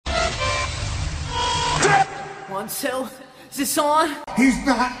1, 2. Is this on? He's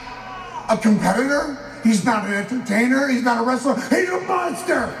not a competitor. He's not an entertainer. He's not a wrestler. He's a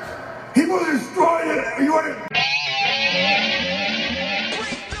monster. He will destroy it. You want to...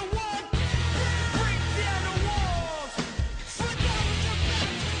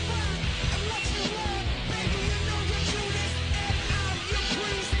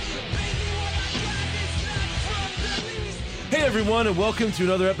 Hey everyone, and welcome to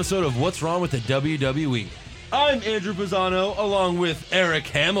another episode of What's Wrong with the WWE. I'm Andrew Pisano, along with Eric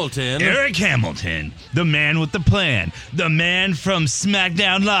Hamilton. Eric Hamilton, the man with the plan, the man from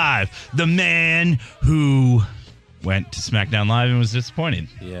SmackDown Live, the man who went to SmackDown Live and was disappointed.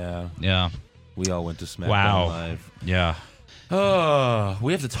 Yeah. We all went to SmackDown Live. Yeah. Oh,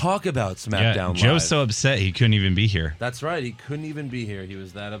 we have to talk about SmackDown Live. Joe's so upset he couldn't even be here. That's right, he couldn't even be here. He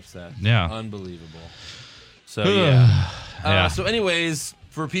was that upset. Yeah. Unbelievable. So, yeah. Yeah. So anyways,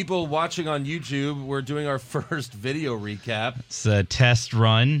 for people watching on YouTube, we're doing our first video recap. It's a test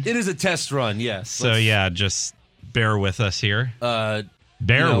run. It is a test run, yes. So, just bear with us here.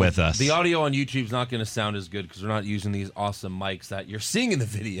 Bear with us. The audio on YouTube's not going to sound as good because we're not using these awesome mics that you're seeing in the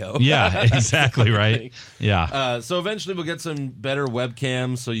video. Yeah, exactly right. Yeah. So eventually we'll get some better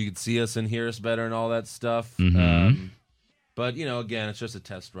webcams so you can see us and hear us better and all that stuff. Mm-hmm. But, again, it's just a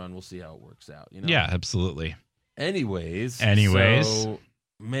test run. We'll see how it works out. Yeah, absolutely. Anyways. So,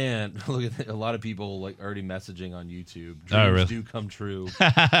 man, look at that. A lot of people already messaging on YouTube. Dreams do come true.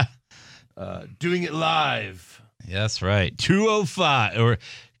 Doing it live. Yeah, that's right. 205 or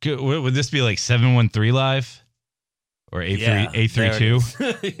would this be like 713 live or 832?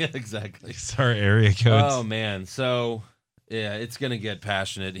 Yeah, exactly. It's our area codes. Oh man, so yeah, it's gonna get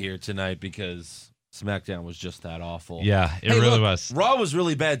passionate here tonight because SmackDown was just that awful. Yeah, it really was. Raw was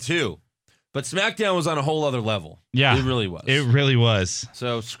really bad too, but SmackDown was on a whole other level. Yeah, it really was. It really was.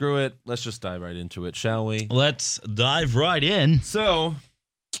 So screw it. Let's just dive right into it, shall we? Let's dive right in. So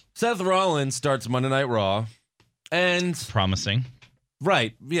Seth Rollins starts Monday Night Raw. And promising.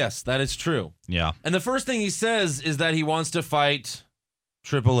 Right. Yes, that is true. Yeah. And the first thing he says is that he wants to fight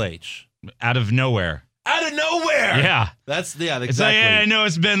Triple H. Out of nowhere. Out of nowhere. Yeah. Exactly. It's like, I know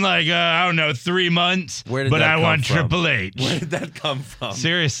it's been 3 months, but I want Triple H. Where did that come from?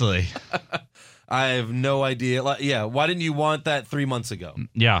 Seriously. I have no idea. Why didn't you want that 3 months ago?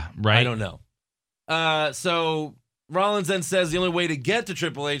 Yeah, right. I don't know. So Rollins then says the only way to get to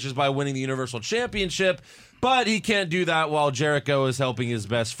Triple H is by winning the Universal Championship. But he can't do that while Jericho is helping his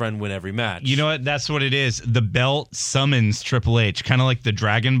best friend win every match. You know what? That's what it is. The belt summons Triple H, kind of like the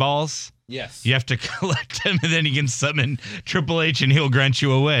Dragon Balls. Yes. You have to collect him, and then you can summon Triple H, and he'll grant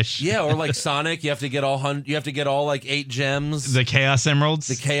you a wish. Yeah, or like Sonic, you have to get all 8 gems. The Chaos Emeralds.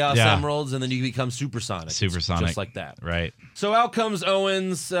 The Chaos Emeralds, and then you become Supersonic. Supersonic. Just like that. Right. So out comes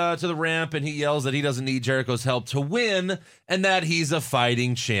Owens to the ramp, and he yells that he doesn't need Jericho's help to win, and that he's a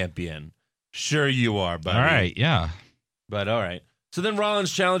fighting champion. Sure you are, buddy. All right, yeah. But all right. So then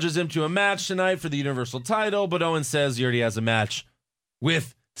Rollins challenges him to a match tonight for the Universal title, but Owens says he already has a match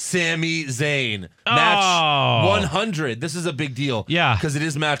with Sami Zayn. Match 100. This is a big deal. Yeah. Because it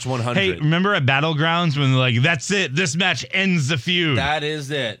is match 100. Hey, remember at Battlegrounds when they're like, that's it. This match ends the feud. That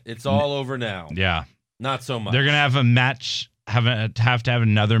is it. It's all over now. Yeah. Not so much. They're going to have a match, have to have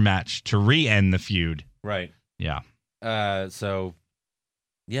another match to re-end the feud. Right. Yeah.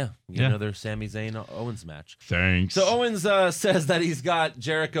 Yeah, another Sami Zayn Owens match. Thanks. So Owens says that he's got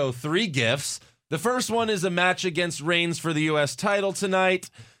Jericho 3 gifts. The first one is a match against Reigns for the U.S. title titanight.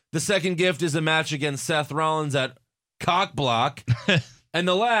 The second gift is a match against Seth Rollins at Cock Block. And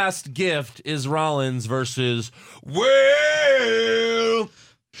the last gift is Rollins versus,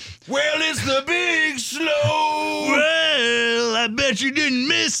 it's the Big Slow. Well, I bet you didn't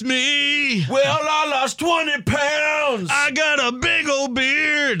miss me. Well, I lost 20 pounds. I got a big old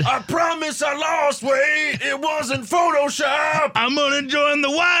beard. I promise I lost weight. It wasn't Photoshop. I'm going to join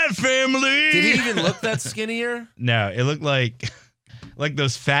the Wyatt family. Did he even look that skinnier? No, it looked like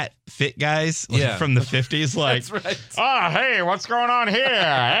those fit guys from the 50s. Like, that's right. Oh, hey, what's going on here?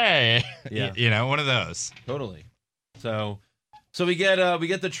 Hey. Yeah. One of those. Totally. So we get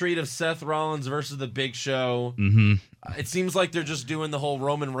the treat of Seth Rollins versus the Big Show. Mm-hmm. It seems like they're just doing the whole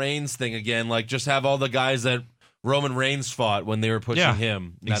Roman Reigns thing again. Like, just have all the guys that Roman Reigns fought when they were pushing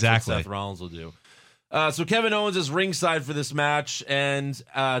him. That's exactly what Seth Rollins will do. So Kevin Owens is ringside for this match, and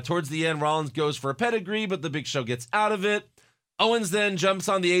towards the end, Rollins goes for a pedigree, but the Big Show gets out of it. Owens then jumps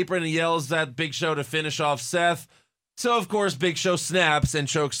on the apron and yells at Big Show to finish off Seth. So, of course, Big Show snaps and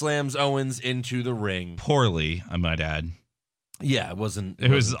chokeslams Owens into the ring. Poorly, I might add. Yeah, it wasn't.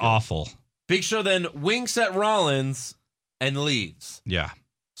 It was awful. Big Show then winks at Rollins and leaves. Yeah.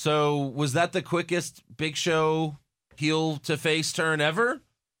 So was that the quickest Big Show heel to face turn ever?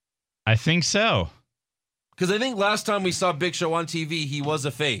 I think so. Because I think last time we saw Big Show on TV, he was a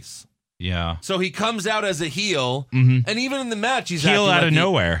face. Yeah. So he comes out as a heel, Mhm. and even in the match, he's Heel acting out like of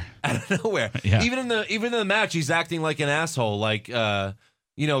nowhere. Out of nowhere. Yeah. Even in the match, he's acting like an asshole. Like,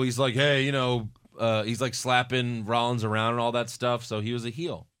 he's like, hey, he's like slapping Rollins around and all that stuff. So he was a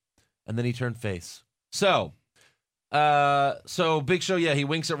heel, and then he turned face. So Big Show, he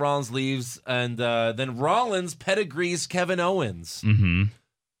winks at Rollins, leaves, and then Rollins pedigrees Kevin Owens. Mm-hmm.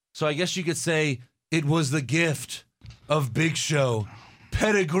 So I guess you could say it was the gift of Big Show.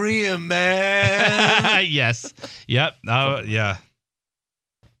 Pedigree him, man. Yes. Yep. Oh, yeah.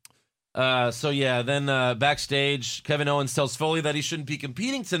 Then backstage, Kevin Owens tells Foley that he shouldn't be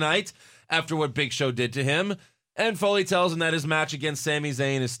competing tonight after what Big Show did to him, and Foley tells him that his match against Sami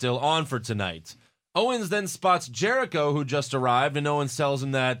Zayn is still on for tonight. Owens then spots Jericho, who just arrived, and Owens tells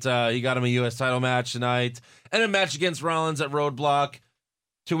him that he got him a U.S. title match tonight and a match against Rollins at Roadblock,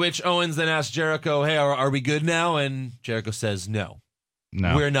 to which Owens then asks Jericho, hey, are we good now? And Jericho says, no,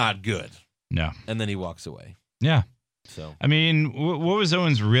 we're not good. No. And then he walks away. Yeah. So, I mean, what was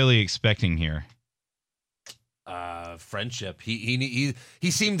Owens really expecting here? friendship. He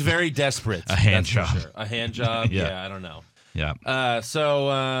seemed very desperate. A hand that's for job. sure. A hand job. Yeah. Yeah, I don't know. Yeah.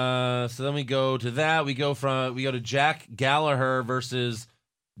 So then we go to that. We go to Jack Gallagher versus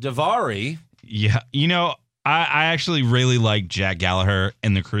Daivari. Yeah. You know, I actually really like Jack Gallagher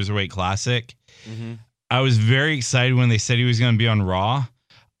in the Cruiserweight Classic. Mm-hmm. I was very excited when they said he was going to be on Raw.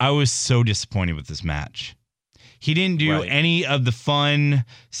 I was so disappointed with this match. He didn't do any of the fun,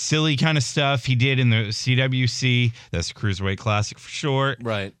 silly kind of stuff he did in the CWC. That's Cruiserweight Classic for short.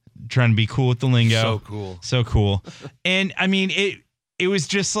 Right. Trying to be cool with the lingo. So cool. So cool. And I mean, it was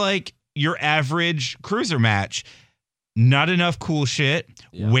just like your average cruiser match. Not enough cool shit.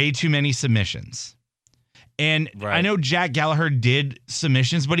 Yeah. Way too many submissions. And I know Jack Gallagher did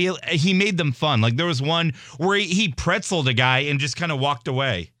submissions, but he made them fun. Like there was one where he pretzeled a guy and just kind of walked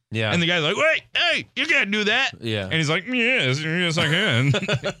away. Yeah. And the guy's like, wait, hey, you can't do that. Yeah. And he's like, yes, I can.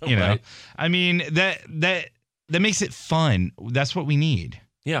 You know, Right. I mean, that makes it fun. That's what we need.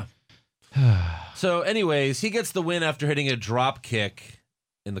 Yeah. So anyways, he gets the win after hitting a drop kick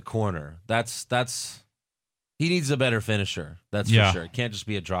in the corner. That's he needs a better finisher. That's for sure. It can't just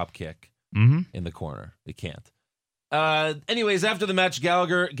be a drop kick in the corner. It can't. Anyways, after the match,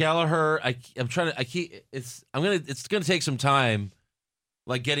 Gallagher, it's gonna take some time,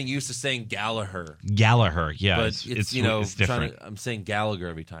 like getting used to saying Gallagher. Gallagher, yeah. But it's different. I'm saying Gallagher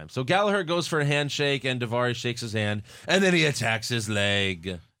every time. So Gallagher goes for a handshake, and Daivari shakes his hand, and then he attacks his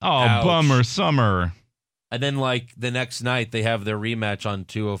leg. Oh, Ouch. bummer, summer. And then, like, the next night, they have their rematch on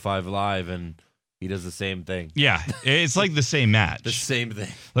 205 Live, and he does the same thing. Yeah, it's like the same match. The same thing.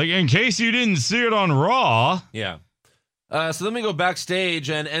 Like, in case you didn't see it on Raw. Yeah. So then we go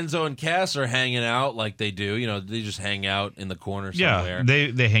backstage, and Enzo and Cass are hanging out like they do. You know, they just hang out in the corner somewhere. Yeah,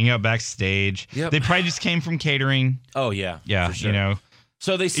 they hang out backstage. Yep. They probably just came from catering. Oh, yeah. Yeah, for sure. you know.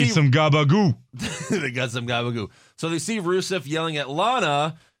 So they see eat some gabagoo. they got some gabagoo. So they see Rusev yelling at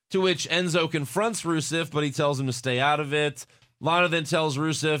Lana, to which Enzo confronts Rusev, but he tells him to stay out of it. Lana then tells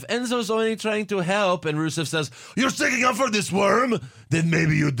Rusev, Enzo's only trying to help, and Rusev says, you're sticking up for this worm? Then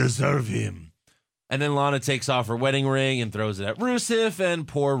maybe you deserve him. And then Lana takes off her wedding ring and throws it at Rusev, and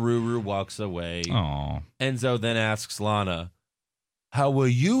poor Ruru walks away. Aw. Enzo then asks Lana, how are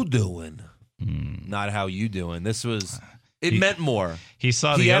you doing? Not how you doing. This was... It meant more. He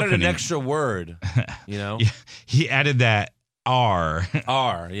saw he the added opening. an extra word, you know? Yeah, he added that R.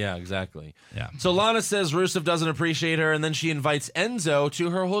 R, yeah, exactly. Yeah. So Lana says Rusev doesn't appreciate her, and then she invites Enzo to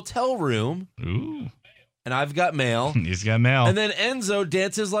her hotel room. Ooh. And I've got mail. He's got mail. And then Enzo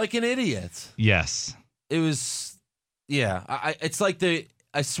dances like an idiot. Yes. It was, yeah. It's like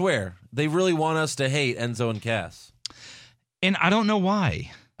I swear, they really want us to hate Enzo and Cass. And I don't know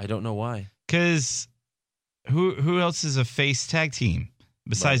why. I don't know why. Because who else is a face tag team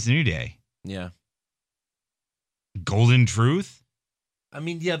besides New Day? Yeah. Golden Truth? I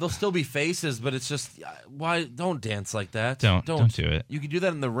mean, yeah, they'll still be faces, but it's just, why don't dance like that? Don't do it. You can do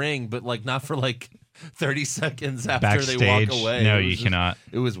that in the ring, but like not for like 30 seconds after Backstage. they walk away. No, you cannot.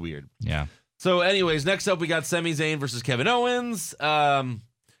 It was weird. Yeah. So anyways, next up we got Sami Zayn versus Kevin Owens. Can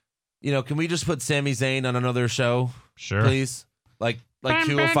we just put Sami Zayn on another show? Sure. Please? Like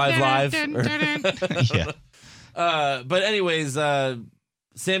 205 Live? Yeah. But anyways,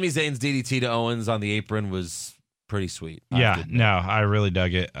 Sami Zayn's DDT to Owens on the apron was pretty sweet. Yeah, no, I really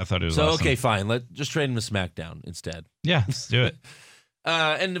dug it. I thought it was awesome. Okay, fine. Let's just trade him to SmackDown instead. Yeah, let's do it.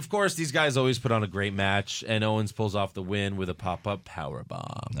 And of course, these guys always put on a great match, and Owens pulls off the win with a pop-up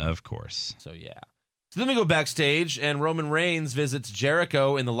powerbomb. Of course. So yeah. So then we go backstage, and Roman Reigns visits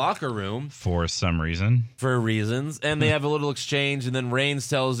Jericho in the locker room For some reason. for reasons, and they have a little exchange, and then Reigns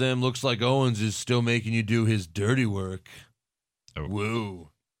tells him, "Looks like Owens is still making you do his dirty work." Oh. Woo.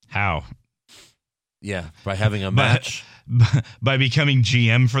 How? Yeah, by having a match. By becoming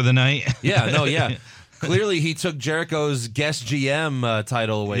GM for the night? Yeah, no, yeah. Clearly, he took Jericho's guest GM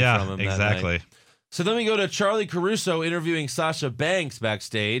title away from him. That exactly. night. So then we go to Charlie Caruso interviewing Sasha Banks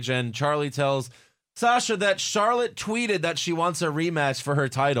backstage, and Charlie tells Sasha that Charlotte tweeted that she wants a rematch for her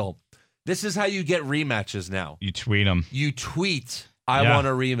title. This is how you get rematches now. You tweet them. You tweet, "I Yeah. want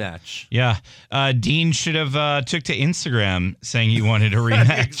a rematch." Yeah. Dean should have took to Instagram saying he wanted a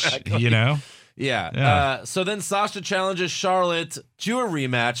rematch, Exactly. you know? Yeah. Yeah. So then Sasha challenges Charlotte to a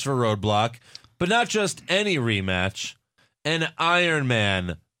rematch for Roadblock, but not just any rematch, an Iron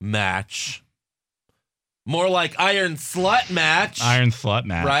Man match. More like Iron Slut match. Iron Slut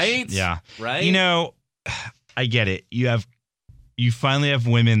match. Right? Yeah. Right? You know, I get it. You finally have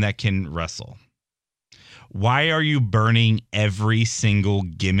women that can wrestle. Why are you burning every single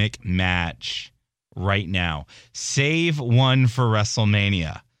gimmick match right now? Save one for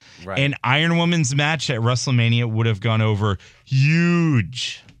WrestleMania. Right. An Iron Woman's match at WrestleMania would have gone over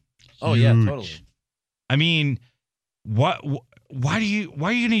huge. Oh, yeah, Huge. totally. I mean, why are you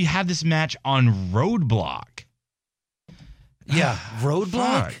going to have this match on Roadblock? Yeah.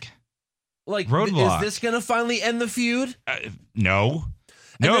 Roadblock? Fuck. Like, Roadblock. is this going to finally end the feud? No.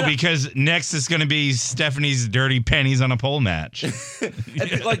 And No, then because next is going to be Stephanie's dirty pennies on a pole match.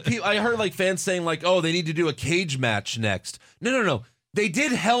 And, like, I heard like fans saying like, "Oh, they need to do a cage match next." No. They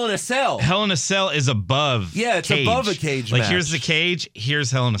did Hell in a Cell. Hell in a Cell is above. Yeah, it's cage. above a cage Like match. here's the cage, here's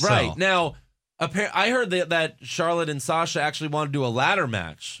Hell in a Cell. Right. Now, I heard that Charlotte and Sasha actually want to do a ladder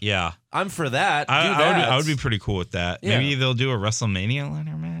match. Yeah, I'm for that. Do I that. would be pretty cool with that. Yeah. Maybe they'll do a WrestleMania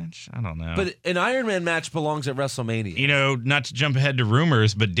ladder match. I don't know. But an Iron Man match belongs at WrestleMania. you know, not to jump ahead to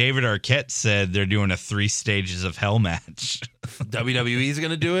rumors, but David Arquette said they're doing a 3 stages of Hell match. WWE's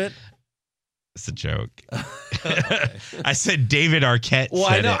going to do it. It's a joke. I said David Arquette. Well,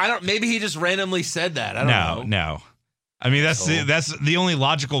 said I know. it. I don't. Maybe he just randomly said that. I don't know. No. I mean, that's the only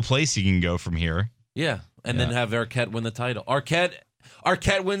logical place you can go from here. Yeah, and then Yeah. have Arquette win the title.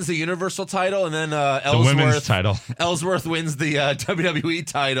 Arquette wins the Universal title, and then The women's Ellsworth title. Ellsworth wins the WWE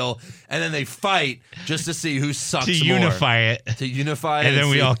title, and then they fight just to see who sucks To more. unify it. To unify, And then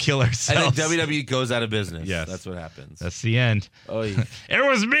we see- all kill And ourselves. then WWE goes out of business. Yes. That's what happens. That's the end. Oh, yeah. It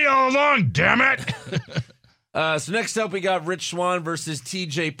was me all along, damn it. So next up, we got Rich Swann versus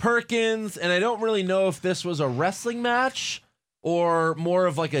TJ Perkins, and I don't really know if this was a wrestling match or more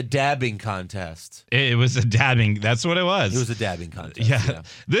of like a dabbing contest. It was a dabbing. That's what it was. It was a dabbing contest. Yeah.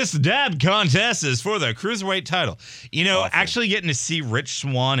 This dab contest is for the Cruiserweight title. You know, Awesome. actually getting to see Rich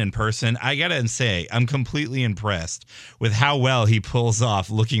Swann in person, I got to say, I'm completely impressed with how well he pulls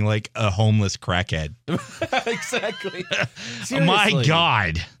off looking like a homeless crackhead. Exactly. My Seriously.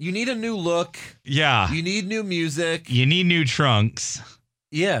 God. You need a new look. Yeah. You need new music. You need new trunks.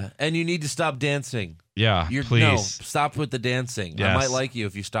 Yeah, and you need to stop dancing. Yeah, No, please. stop with the dancing. I Yes. might like you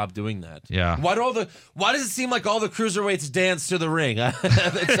if you stop doing that. Yeah. Why does it seem like all the cruiserweights dance to the ring?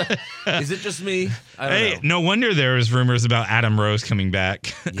 Is it just me? I don't Hey, know. no wonder there was rumors about Adam Rose coming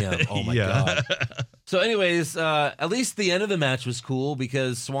back. Yeah. Oh my Yeah. god. So, anyways, at least the end of the match was cool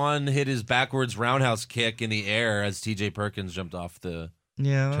because Swan hit his backwards roundhouse kick in the air as TJ Perkins jumped off the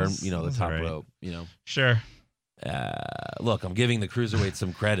Yeah, the top rope. Sure. Look, I'm giving the cruiserweight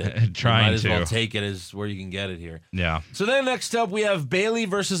some credit. Trying you might as well to. take it as where you can get it here. Yeah. So then next up we have Bayley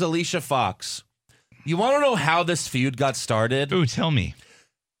versus Alicia Fox. You want to know how this feud got started? Ooh, tell me.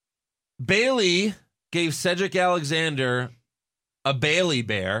 Bayley gave Cedric Alexander a Bayley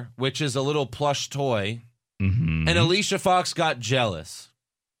bear, which is a little plush toy, Mm-hmm. and Alicia Fox got jealous.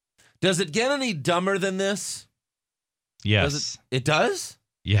 Does it get any dumber than this? Yes. It does?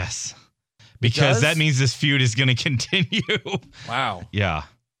 Yes. Because does? that means this feud is going to continue. Wow. Yeah.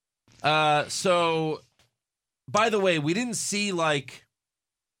 So by the way, we didn't see a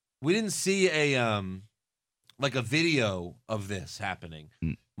a video of this happening.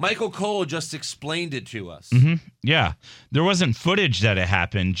 Michael Cole just explained it to us. Mm-hmm. Yeah. There wasn't footage that it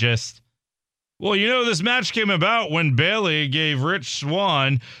happened. Just, well, you know, this match came about when Bayley gave Rich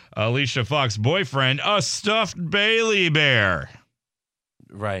Swann, Alicia Fox's boyfriend, a stuffed Bayley bear.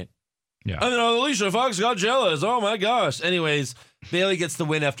 Right. Yeah. And then Alicia Fox got jealous. Oh my gosh. Anyways, Bayley gets the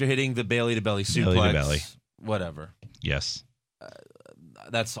win after hitting the Bayley to belly suplex. Bayley to belly. Whatever. Yes.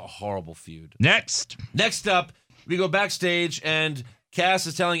 That's a horrible feud. Next. Next up, we go backstage and Cass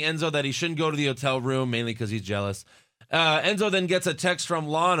is telling Enzo that he shouldn't go to the hotel room, mainly because he's jealous. Enzo then gets a text from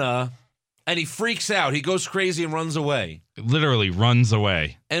Lana, and he freaks out. He goes crazy and runs away. Literally runs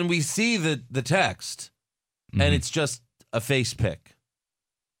away. And we see the text, and it's just a face pic.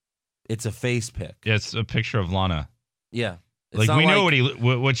 It's a face pic. Yeah, it's a picture of Lana. Yeah. Like, we know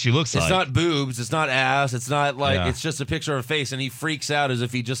what she looks like. It's not boobs. It's not ass. It's not like, Yeah. it's just a picture of a face, and he freaks out as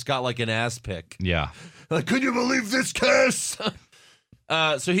if he just got like an ass pic. Yeah. Like, could you believe this, Cass?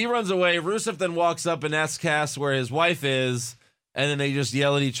 So he runs away. Rusev then walks up and asks Cass where his wife is, and then they just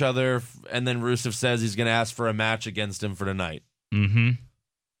yell at each other, and then Rusev says he's going to ask for a match against him for tonight. Mm-hmm.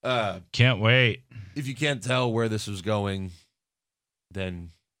 Can't wait. If you can't tell where this was going, then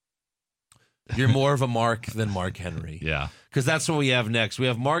you're more of a Mark than Mark Henry. Yeah. Because that's what we have next. We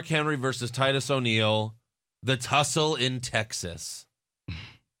have Mark Henry versus Titus O'Neil, the tussle in Texas.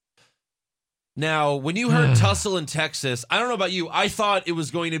 Now, when you heard tussle in Texas, I don't know about you, I thought it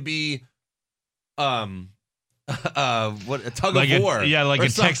was going to be a tug of war. Like a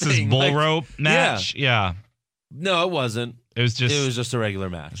Texas bull rope match. Yeah. No, it wasn't. It was just a regular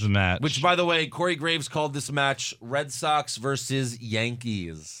match. It was a match. Which, by the way, Corey Graves called this match Red Sox versus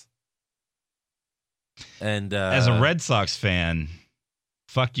Yankees. And as a Red Sox fan,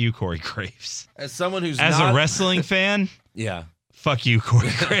 fuck you, Corey Graves. As someone who's as not a wrestling fan, yeah, fuck you,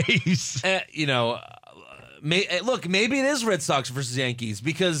 Corey Graves. Look, maybe it is Red Sox versus Yankees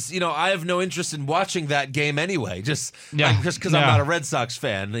because I have no interest in watching that game anyway. Just because I'm not a Red Sox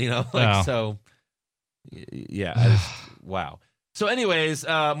fan, so. Yeah. Wow. So, anyways,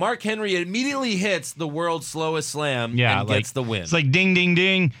 Mark Henry immediately hits the world's slowest slam and gets the win. It's like ding, ding,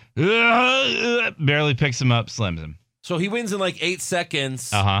 ding. Barely picks him up, slams him. So he wins in like 8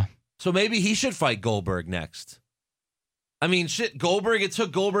 seconds. Uh-huh. So maybe he should fight Goldberg next. I mean, shit, Goldberg, it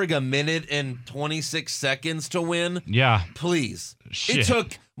took Goldberg 1 minute and 26 seconds to win. Yeah. Please. Shit. It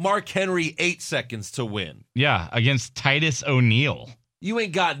took Mark Henry 8 seconds to win. Yeah, against Titus O'Neil. You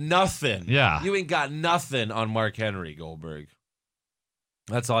ain't got nothing. Yeah. You ain't got nothing on Mark Henry, Goldberg.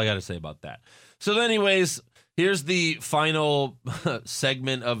 That's all I got to say about that. So anyways, here's the final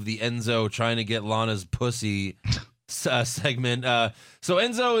segment of the Enzo trying to get Lana's pussy segment. So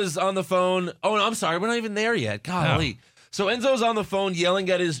Enzo is on the phone. Oh, no, I'm sorry. We're not even there yet. Golly. Oh. So Enzo's on the phone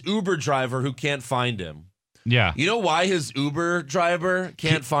yelling at his Uber driver who can't find him. Yeah. You know why his Uber driver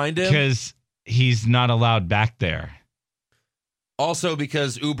can't find him? Because he's not allowed back there. Also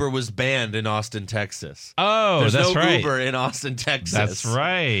because Uber was banned in Austin, Texas. Oh, There's that's no right. Uber in Austin, Texas. That's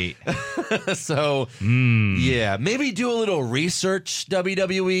right. So, yeah, maybe do a little research,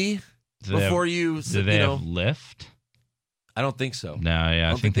 WWE, before you. Do they have Lyft? I don't think so. No,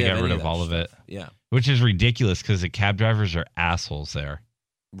 yeah, I think they got rid of all of it. Yeah. Which is ridiculous because the cab drivers are assholes there.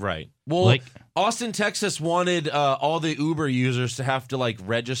 Right. Well, Austin, Texas wanted all the Uber users to have to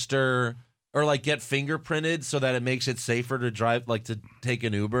register or get fingerprinted so that it makes it safer to drive, to take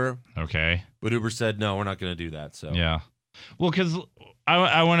an Uber. Okay. But Uber said, no, we're not going to do that. So yeah. Well, because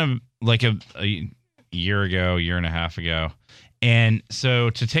I went a year and a half ago. And so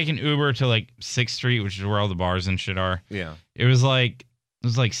to take an Uber to 6th Street, which is where all the bars and shit are. Yeah. It was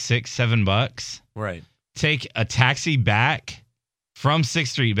 $6-7. Right. Take a taxi back from 6th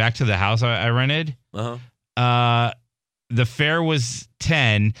Street back to the house I rented. Uh-huh. The fare was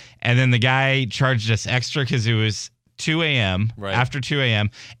 $10, and then the guy charged us extra because it was 2 a.m. Right. After 2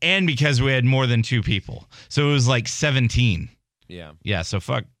 a.m. and because we had more than 2 people, so it was $17. Yeah. Yeah. So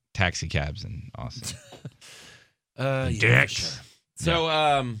fuck taxi cabs in Austin. Dicks. Sure.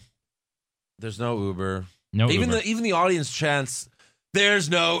 So there's no Uber. No. Even Uber. the audience chants, "There's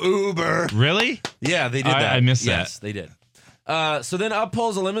no Uber." Really? Yeah, they did that. I missed that. Yes, they did. So then up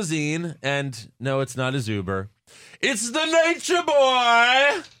pulls a limousine, and no, it's not his Uber. It's the Nature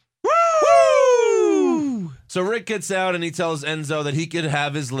Boy! Woo! So Rick gets out and he tells Enzo that he could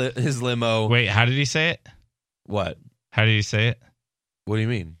have his limo. Wait, how did he say it? What? How did he say it? What do you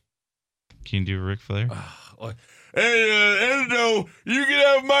mean? Can you do Ric Flair? Hey, Enzo, you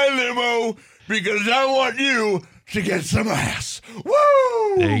can have my limo because I want you to get some ass.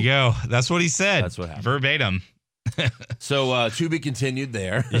 Woo! There you go. That's what he said. That's what happened. Verbatim. So to be continued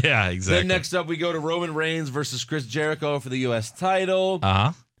there. Yeah, exactly. Then next up we go to Roman Reigns versus Chris Jericho for the U.S. title.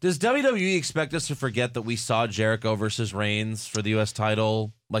 Uh-huh. Does WWE expect us to forget that we saw Jericho versus Reigns for the U.S.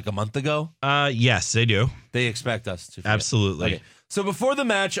 title a month ago? Yes, they do. They expect us to forget. Absolutely. Okay. So before the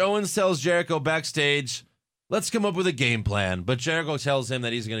match, Owens tells Jericho backstage, let's come up with a game plan. But Jericho tells him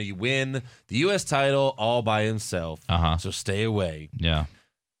that he's going to win the U.S. title all by himself. Uh-huh. So stay away. Yeah.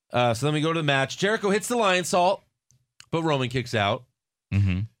 So then we go to the match. Jericho hits the Lion Salt, but Roman kicks out.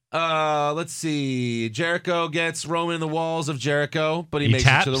 Mm-hmm. Let's see. Jericho gets Roman in the walls of Jericho, but he makes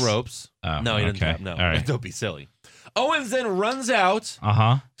taps? it to the ropes. Oh, No, he doesn't okay. tap. No, All right. don't be silly. Owens then runs out,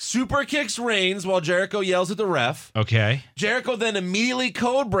 Uh-huh. super kicks Reigns while Jericho yells at the ref. Okay. Jericho then immediately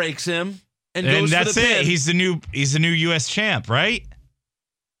code breaks him and And goes that's for the it. pin. He's the new US champ, right?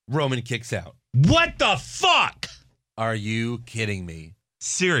 Roman kicks out. What the fuck? Are you kidding me?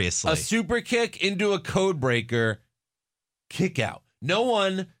 Seriously. A super kick into a code breaker, kick out. No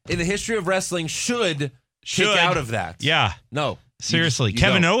one in the history of wrestling should kick out of that. Yeah. No. Seriously. You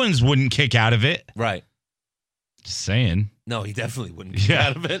Kevin don't. Owens wouldn't kick out of it. Right. Just saying. No, he definitely wouldn't kick Yeah.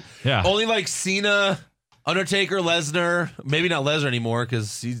 out of it. Yeah. Only like Cena, Undertaker, Lesnar. Maybe not Lesnar anymore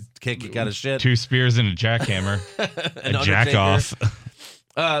because he can't kick out of shit. 2 spears and a jackhammer. And a jack off.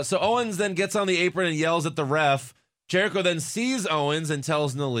 So Owens then gets on the apron and yells at the ref. Jericho then sees Owens and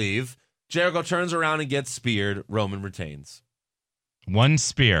tells him to leave. Jericho turns around and gets speared. Roman retains. 1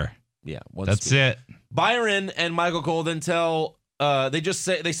 spear. Yeah, That's it. Byron and Michael Cole then tell they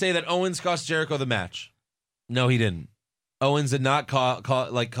say that Owens cost Jericho the match. No, he didn't. Owens did not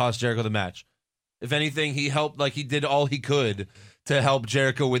cost Jericho the match. If anything, he helped, like he did all he could to help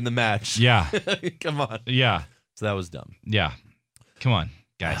Jericho win the match. Yeah. Come on. Yeah. So that was dumb. Yeah. Come on,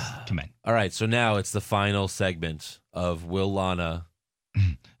 guys. Come on. All right, so now it's the final segment of Will Lana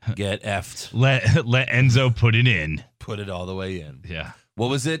get effed. Let Enzo put it in. Put it all the way in. Yeah. What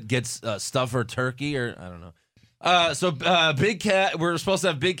was it? Gets stuff or turkey or I don't know. So Big Cass, we're supposed to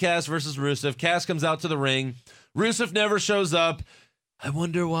have Big Cass versus Rusev. Cass comes out to the ring. Rusev never shows up. I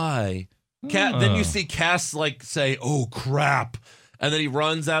wonder why. Then you see Cass like say, "Oh crap," and then he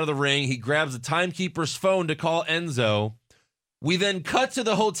runs out of the ring. He grabs the timekeeper's phone to call Enzo. We then cut to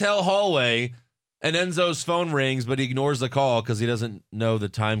the hotel hallway, and Enzo's phone rings, but he ignores the call because he doesn't know the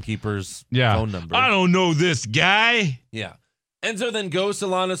timekeeper's phone number. I don't know this guy. Yeah. Enzo then goes to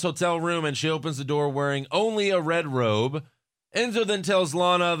Lana's hotel room and she opens the door wearing only a red robe. Enzo then tells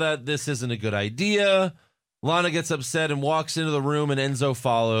Lana that this isn't a good idea. Lana gets upset and walks into the room and Enzo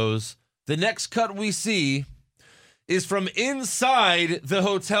follows. The next cut we see is from inside the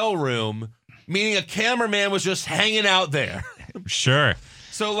hotel room, meaning a cameraman was just hanging out there. Sure.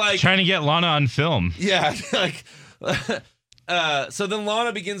 So like Trying to get Lana on film. yeah, like so then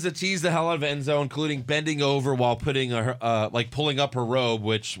Lana begins to tease the hell out of Enzo, including bending over while putting her, pulling up her robe,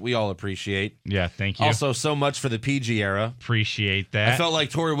 which we all appreciate. Yeah, thank you. Also, so much for the PG era. Appreciate that. I felt like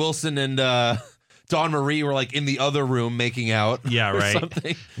Tori Wilson and Dawn Marie were like in the other room making out. Yeah, or right.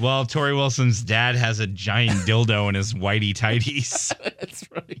 something. Well, Tori Wilson's dad has a giant dildo in his whitey tighties. That's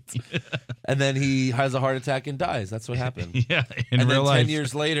right. And then he has a heart attack and dies. That's what happened. Yeah, in and real then 10 life.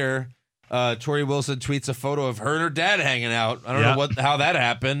 years later, Tori Wilson tweets a photo of her and her dad hanging out. I don't Yeah. know how that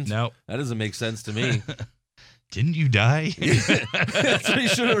happened. Nope. That doesn't make sense to me. Didn't you die? That's what he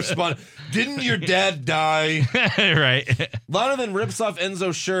should have responded. Didn't your dad die? Right. Lana then rips off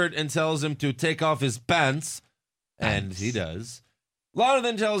Enzo's shirt and tells him to take off his pants. And he does. Lana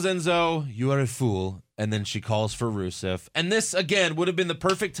then tells Enzo, "You are a fool." And then she calls for Rusev. And this, again, would have been the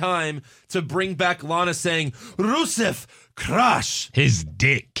perfect time to bring back Lana saying, "Rusev, crush His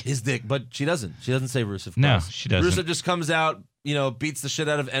dick. his dick." But she doesn't. She doesn't say Rusev. No, crush. she doesn't. Rusev just comes out, beats the shit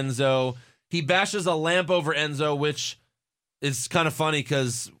out of Enzo. He bashes a lamp over Enzo, which is kind of funny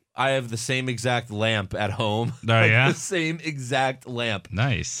because I have the same exact lamp at home. Oh, yeah? The same exact lamp.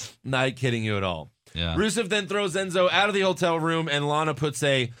 Nice. Not kidding you at all. Yeah. Rusev then throws Enzo out of the hotel room, and Lana puts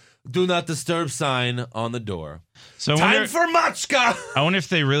a "Do Not Disturb" sign on the door. So Time for Machka! I wonder if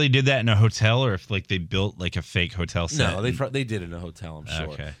they really did that in a hotel or if they built like a fake hotel set. No, they did it in a hotel, I'm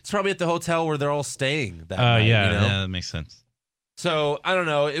sure. Okay. It's probably at the hotel where they're all staying that Oh, night. yeah, you know? yeah, that makes sense. So, I don't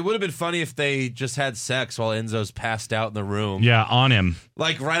know. It would have been funny if they just had sex while Enzo's passed out in the room. Yeah, on him.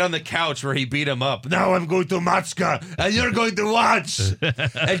 Like right on the couch where he beat him up. Now I'm going to Machka, and you're going to watch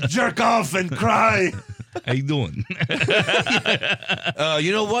and jerk off and cry. How you doing?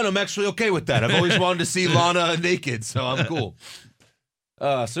 You know what? I'm actually okay with that. I've always wanted to see Lana naked, so I'm cool.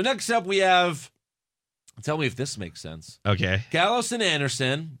 So next up we have, tell me if this makes sense, Okay. Gallows and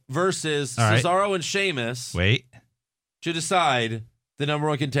Anderson versus All right. Cesaro and Sheamus Wait. to decide the number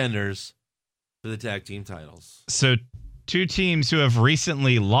one contenders for the tag team titles. So 2 teams who have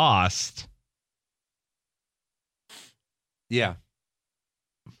recently lost. Yeah.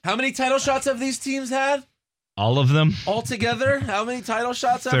 How many title shots have these teams had? All of them? Altogether, how many title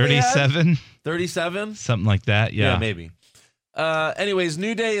shots have they had? 37? 37? Something like that. Yeah. Maybe. Anyways,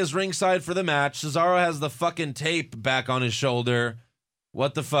 New Day is ringside for the match. Cesaro has the fucking tape back on his shoulder.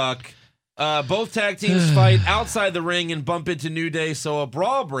 What the fuck? Both tag teams fight outside the ring and bump into New Day, so a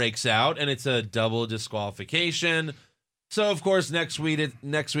brawl breaks out, and it's a double disqualification. So, of course, next week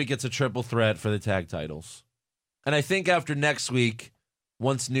it's a triple threat for the tag titles. And I think after next week,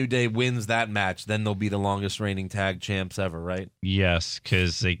 once New Day wins that match, then they'll be the longest reigning tag champs ever, right? Yes,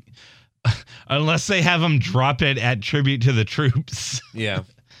 because unless they have them drop it at Tribute to the Troops. Yeah.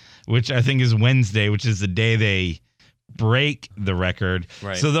 Which I think is Wednesday, which is the day they break the record.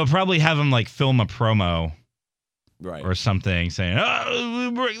 Right. So they'll probably have them like film a promo Right. or something saying, "Oh,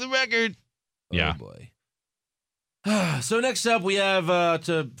 we break the record." Yeah. Oh, boy. So next up, we have,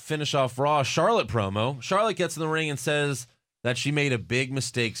 to finish off Raw, Charlotte promo. Charlotte gets in the ring and says that she made a big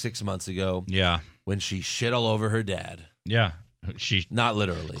mistake 6 months ago Yeah. when she shit all over her dad. Yeah. She Not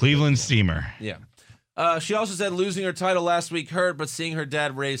literally. Cleveland Steamer. Yeah. She also said losing her title last week hurt, but seeing her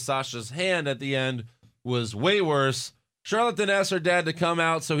dad raise Sasha's hand at the end was way worse. Charlotte then asked her dad to come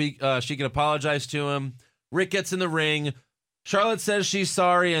out so she can apologize to him. Rick gets in the ring. Charlotte says she's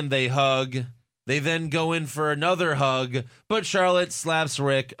sorry, and they hug. They then go in for another hug, but Charlotte slaps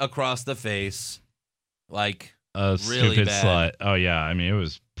Rick across the face. Like, A really stupid bad. slut. Oh, yeah. I mean, it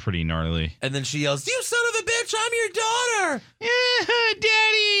was pretty gnarly. And then she yells, "You son of a bitch, I'm your daughter!" Yeah,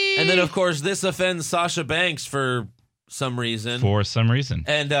 Daddy! And then, of course, this offends Sasha Banks for some reason. For some reason.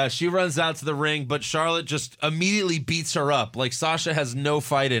 And she runs out to the ring, but Charlotte just immediately beats her up. Like, Sasha has no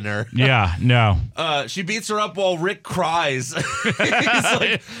fight in her. Yeah, no. She beats her up while Rick cries. He's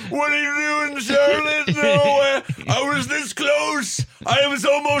like, "What are you doing, Charlotte? No, I was this close. I was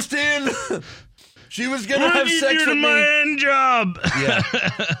almost in. She was going to have sex with me." hand job? Yeah.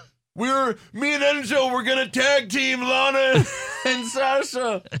 Me and Enzo were going to tag team Lana and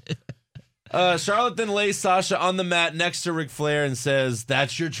Sasha. Charlotte then lays Sasha on the mat next to Ric Flair and says,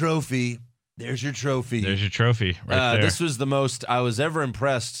 "That's your trophy. There's your trophy." There's your trophy right there. This was the most I was ever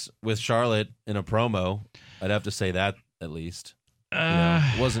impressed with Charlotte in a promo. I'd have to say that, at least.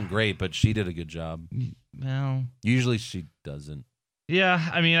 It wasn't great, but she did a good job. Well, Usually she doesn't. yeah,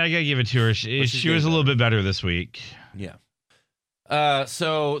 I mean, I got to give it to her. She she's was a getting little bit better this week. Yeah.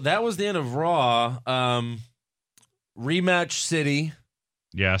 So that was the end of Raw. Rematch City.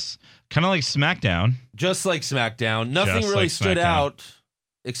 Yes. Kind of like SmackDown. Just like SmackDown. Nothing Just really like stood SmackDown. out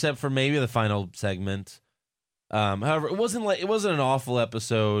except for maybe the final segment. However, it wasn't an awful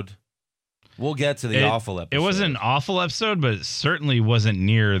episode. We'll get to the awful episode. It wasn't an awful episode, but it certainly wasn't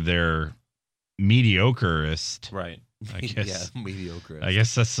near their mediocreest. right. I guess. Yeah, mediocre. I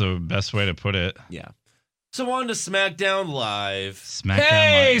guess that's the best way to put it. Yeah. So on to SmackDown Live. SmackDown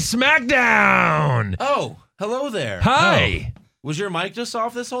Hey, Live. SmackDown! Oh, hello there. Hi. Was your mic just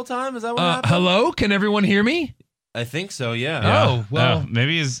off this whole time? Is that what happened? Hello? Can everyone hear me? I think so, yeah. Yeah. Oh, well.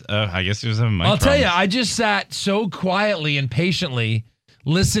 maybe his. I guess he was having mic I'll tell you, problems. I just sat so quietly and patiently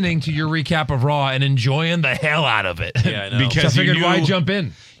listening to your recap of Raw and enjoying the hell out of it. Yeah, I know. Because So I figured, you why knew- jump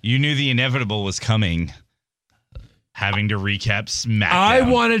in? You knew the inevitable was coming. Having to recap SmackDown. I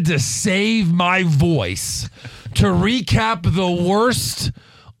wanted to save my voice to recap the worst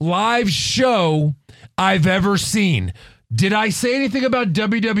live show I've ever seen. Did I say anything about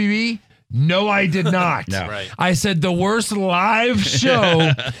WWE? No, I did not. No. Right. I said the worst live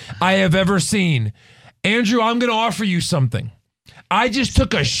show I have ever seen. Andrew, I'm going to offer you something. I just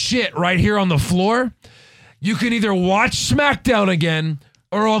took a shit right here on the floor. You can either watch SmackDown again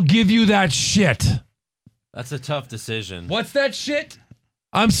or I'll give you that shit. That's a tough decision. What's that shit?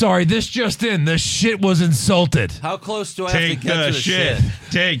 I'm sorry, this just in. The shit was insulted. How close do I have Take to get the to the shit. shit?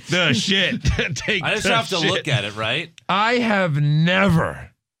 Take the shit. Take I just the have to shit. look at it, right? I have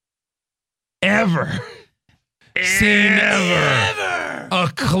never, ever seen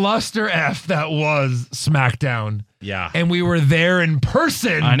a cluster F that was SmackDown. Yeah. And we were there in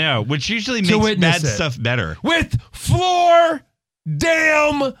person I know, which usually To makes witness bad it. stuff better. with floor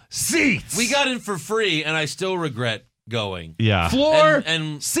damn seats. We got in for free, and I still regret going. Yeah. floor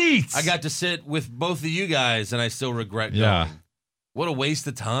And seats. I got to sit with both of you guys, and I still regret Yeah. going. What a waste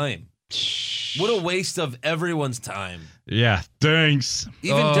of time. What a waste of everyone's time. Yeah. Thanks.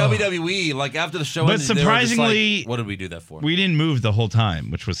 Even Oh. WWE, like after the show But ended, they were just surprisingly, like, what did we do that for? We didn't move the whole time,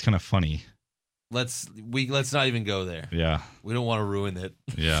 which was kind of funny. Let's not even go there. Yeah. We don't want to ruin it,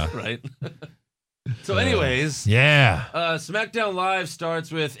 Yeah. right? So, anyways, Yeah. SmackDown Live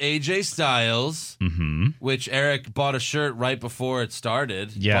starts with AJ Styles, Mm-hmm. which Eric bought a shirt right before it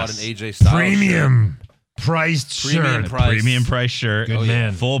started. Yes. Bought an AJ Styles Premium priced Premium shirt. price. Premium price shirt. Good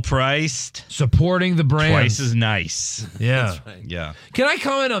man. Full priced. Supporting the brand. Twice as nice. Yeah. That's right. Yeah. Can I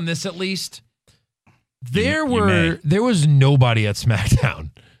comment on this at least? You may. There was nobody at SmackDown.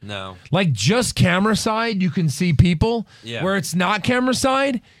 No. Like just camera side, you can see people. Yeah. Where it's not camera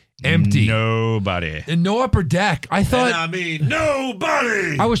side, Empty. Nobody. And no upper deck. I thought. I mean,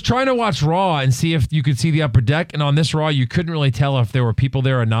 nobody. I was trying to watch Raw and see if you could see the upper deck, and on this Raw, you couldn't really tell if there were people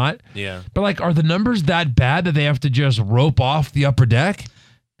there or not. Yeah. But like, are the numbers that bad that they have to just rope off the upper deck?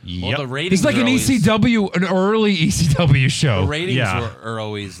 Well, the ratings It's like are an always, ECW, an early ECW show. The ratings Yeah. are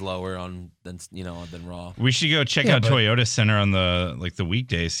always lower than Raw. We should go check out Toyota Center on the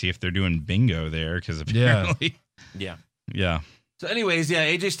weekdays, see if they're doing bingo there, because apparently, Yeah. yeah. So, anyways,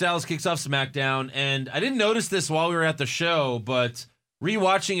 AJ Styles kicks off SmackDown, and I didn't notice this while we were at the show, but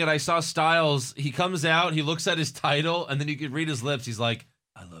rewatching it, I saw Styles. He comes out, he looks at his title, and then you could read his lips. He's like,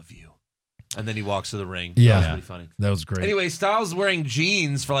 "I love you," and then he walks to the ring. Yeah. That was pretty funny. That was great. Anyway, Styles is wearing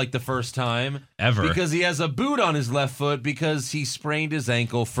jeans for like the first time Ever. because he has a boot on his left foot because he sprained his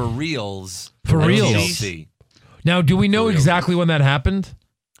ankle for reals. For at reals? TLC. Now, do we know For real. exactly when that happened?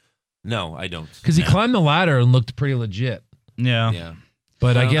 No, I don't. Because he climbed the ladder and looked pretty legit. Yeah. Yeah.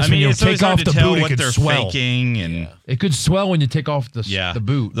 But I guess I mean, when you it's always take hard off to the tell boot, it what could they're swell. faking, and Yeah. It could swell when you take off the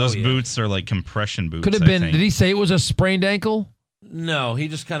boot. Those yeah. boots are like compression boots. Could have I been. think. Did he say it was a sprained ankle? No, he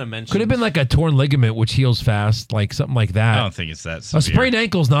just kind of mentioned. Could have been like a torn ligament, which heals fast, like something like I that. don't think it's that severe. A sprained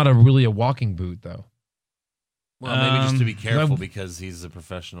ankle is not really a walking boot, though. Well, maybe just to be careful like- because he's a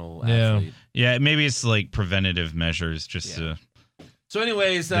professional Yeah. athlete. Yeah, maybe it's like preventative measures just Yeah. to. So,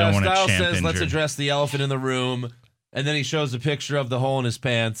 anyways, They don't want a Styles champ says, "Let's injured." address the elephant in the room," and then he shows a picture of the hole in his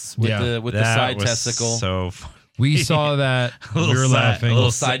pants with Yeah. the That side was testicle. So fun. We saw that. We Little were side- laughing. a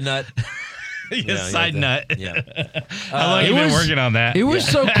Little side nut. Yeah, Yeah, side yeah, nut. Yeah. How long it you been was- working on that? It was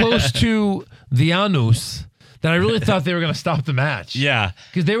so close to the anus that I really thought they were going to stop the match. yeah.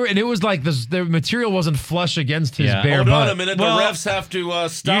 Because they were, and it was like the material wasn't flush against his Yeah. bare Hold butt. on a minute. Well, the refs have to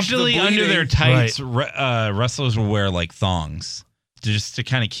stop Usually the under their bleeding. tights, wrestlers will wear like thongs just to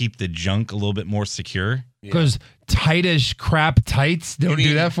kind of keep the junk a little bit more secure. Because tightish crap tights don't You do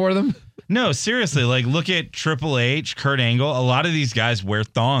mean- that for them. No, seriously, like look at Triple H, Kurt Angle. A lot of these guys wear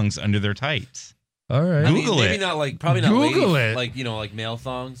thongs under their tights. All right. I mean, Google maybe it. not like probably not Google ladies, it. like like male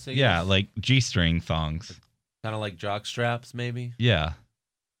thongs. Yeah, like G-string thongs. kind of like jock straps, maybe. Yeah.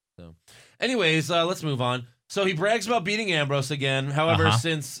 Anyways, let's move on. So he brags about beating Ambrose again. However, Uh-huh.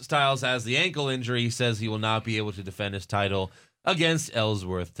 since Styles has the ankle injury, he says he will not be able to defend his title against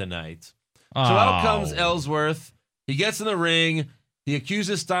Ellsworth tonight. So out comes Ellsworth. He gets in the ring. He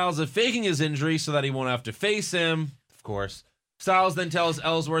accuses Styles of faking his injury so that he won't have to face him, of course. Styles then tells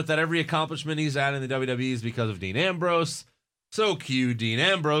Ellsworth that every accomplishment he's had in the WWE is because of Dean Ambrose. So cue Dean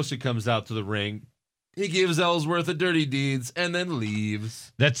Ambrose, who comes out to the ring. He gives Ellsworth a dirty deeds and then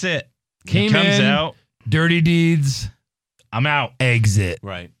leaves. That's it. Came he comes in, out. dirty deeds, I'm out. exit.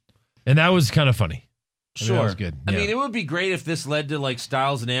 Right. And that was kind of funny. I mean, Sure. that was good. I Yeah. mean, it would be great if this led to like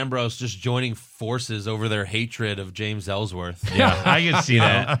Styles and Ambrose just joining forces over their hatred of James Ellsworth. Yeah, I can see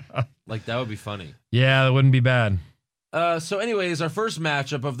that. Like that would be funny. Yeah, that wouldn't be bad. So, anyways, our first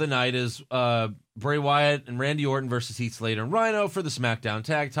matchup of the night is Bray Wyatt and Randy Orton versus Heath Slater and Rhino for the SmackDown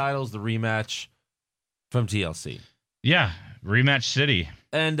Tag Titles, the rematch from TLC. Yeah, rematch city,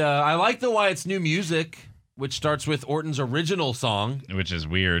 And I like the Wyatt's new music, which starts with Orton's original song, which is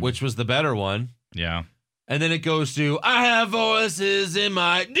weird. which was the better one. Yeah. And then it goes to I have voices in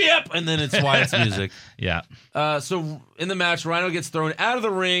my dip, and then it's Wyatt's music. Yeah. So in the match, Rhino gets thrown out of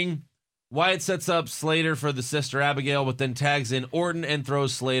the ring. Wyatt sets up Slater for the sister Abigail, but then tags in Orton and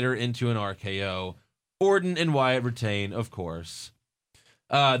throws Slater into an RKO. Orton and Wyatt retain, of course.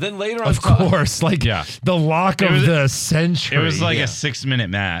 Then later on, Of course, like Yeah. the lock It of was- the century. It was like Yeah. a 6-minute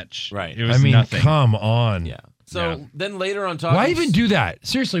match. Right. It was I mean, nothing. come on. Yeah. So Yeah. then later on, talking. Why even do that?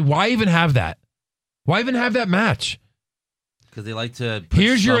 Seriously, why even have that? Why even have that match? Because they like to. Put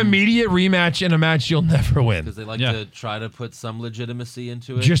Here's your some- immediate rematch in a match you'll never win. Because they like Yeah. to try to put some legitimacy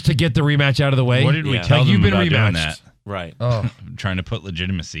into it. Just to get the rematch out of the way. What did we Yeah. tell Like, them you've been about doing rematched. that? right. Oh, Trying to put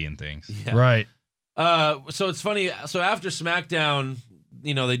legitimacy in things. Yeah. right. So it's funny. So after SmackDown,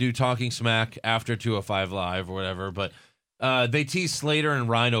 they do Talking Smack after 205 Live or whatever, but they tease Slater and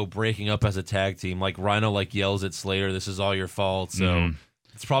Rhino breaking up as a tag team. Like Rhino yells at Slater, "This is all your fault." So Mhm.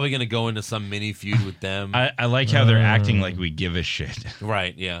 it's probably going to go into some mini feud with them. I like how they're acting like we give a shit.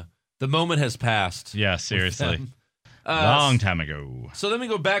 Right? Yeah. The moment has passed. Yeah, with seriously. them. Long time ago. So then we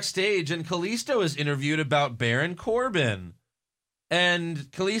go backstage, and Kalisto is interviewed about Baron Corbin. And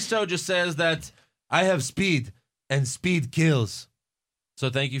Kalisto just says that I have speed, and speed kills. So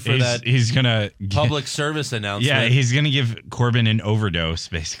thank you for that He's gonna public service announcement. Yeah, he's gonna give Corbin an overdose,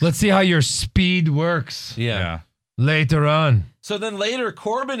 basically. Let's see how your speed works Yeah. later on. So then later,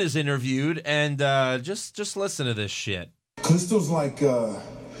 Corbin is interviewed, and just listen to this shit. Callisto's like a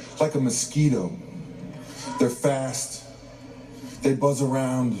mosquito. They're fast. They buzz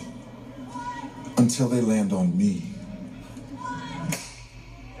around. until they land on me.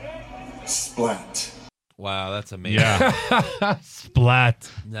 Splat. Wow, that's amazing. Yeah. Splat.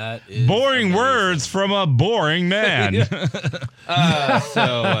 That is Boring amazing. words from a boring man. Yeah.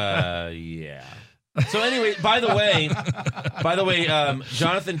 Yeah. So anyway, by the way,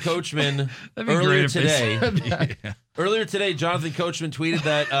 Jonathan Coachman That'd be great if they said that. earlier today, Jonathan Coachman tweeted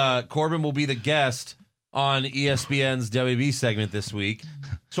that Corbin will be the guest on ESPN's WB segment this week.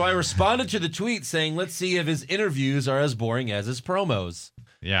 So I responded to the tweet saying, let's see if his interviews are as boring as his promos.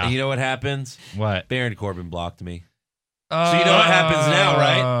 Yeah. And you know what happens? What? Baron Corbin blocked me. So you know what happens now,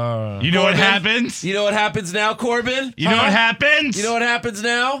 right? You know what Corbin? happens? You know what happens now, Corbin? You know what happens? You know what happens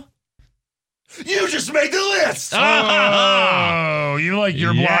now? You just made the list. Oh, you're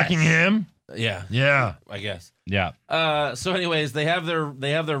Yes. blocking him? Yeah, Yeah. I guess. Yeah. So anyways, they have their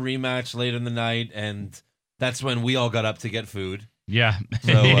rematch later in the night, and that's when we all got up to get food. Yeah.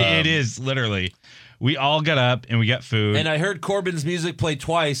 So, it is literally. We all got up and we got food. And I heard Corbin's music play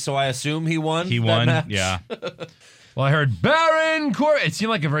twice, so I assume he won. He that won. match. Yeah. Well, I heard Baron Corbin. It seemed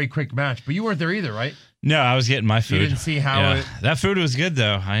like a very quick match, but you weren't there either, right? No, I was getting my food. You didn't see how Yeah. it That food was good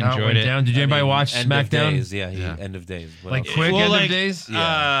though. I how enjoyed went it. down. Did anybody watch End of SmackDown? days. Yeah, end of days. What Like else? quick Well, end like, of days?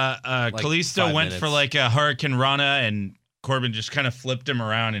 Like Kalisto 5 went for minutes. like a Hurricane Rana, and Corbin just kind of flipped him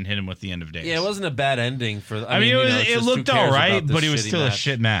around and hit him with the end of days. Yeah, it wasn't a bad ending for. I mean, it's it just looked who all cares right, about this but it was shitty still match? a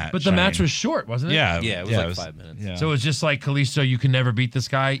shit match. But the I match mean, was short, wasn't it? Yeah. Yeah, it was like 5 minutes. Yeah. So it was just like Kalisto, you can never beat this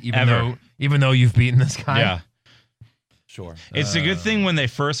guy, Ever. even though you've beaten this guy. yeah. Sure. It's a good thing when they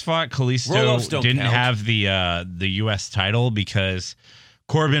first fought, Roll-ups Kalisto don't didn't count. have the U.S. title because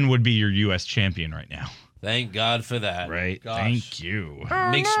Corbin would be your U.S. champion right now. Thank God for that. Right. Gosh. Thank you.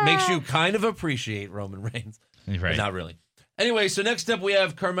 Makes you kind of appreciate Roman Reigns. But Right. not really. Anyway, so next up we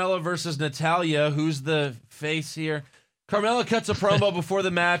have Carmella versus Natalya. Who's the face here? Carmella cuts a promo before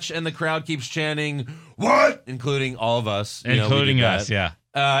the match, and the crowd keeps chanting, "What?" Including all of us. You know, we Including did us, that.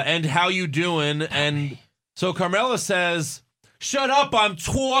 yeah. And how you doing? And so Carmella says, "Shut up, I'm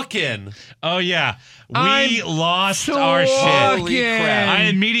talking." Oh, yeah. We I'm lost our shit. Holy crap. I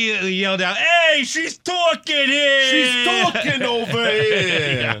immediately yelled out, "Hey, she's talking here! She's talking over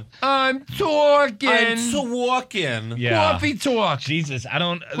here. I'm talking. I'm talking. Yeah. Coffee talk. Jesus, I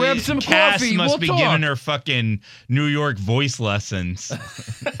don't. Grab some Cass coffee, must we'll be talk. giving her fucking New York voice lessons.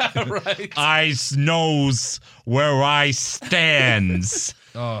 Right. I knows where I stands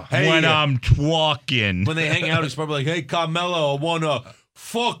Oh. when I'm talking. When they hang out, it's probably like, "Hey, Carmelo, I wanna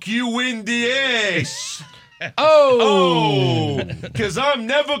fuck you in the ass." Oh. Because I'm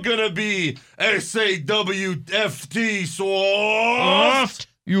never gonna be SAWFT soft.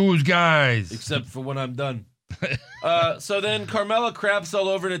 Use guys. Except for when I'm done. So then Carmella craps all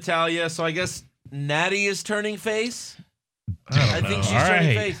over Natalya. So I guess Natty is turning face. I think she's All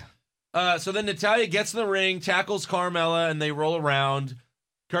turning right. face. So then Natalya gets in the ring, tackles Carmella, and they roll around.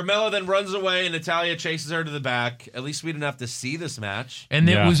 Carmella then runs away, and Natalya chases her to the back. At least we didn't have to see this match. And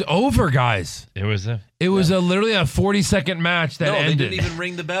Yeah. it was over, guys. It was a. It was literally a 40-second match that No, they ended. didn't even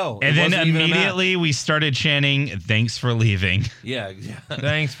ring the bell. And It then wasn't even a match. immediately we started chanting, "Thanks for leaving." Yeah.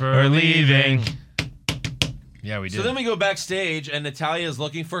 Thanks for Or leaving. Yeah, we did. So then we go backstage, and Natalya is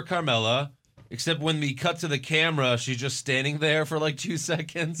looking for Carmella. Except when we cut to the camera, she's just standing there for like 2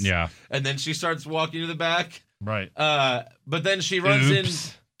 seconds. Yeah. And then she starts walking to the back. right. But then she runs in.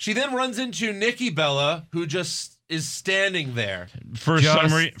 Oops. She then runs into Nikki Bella, who just is standing there, For Just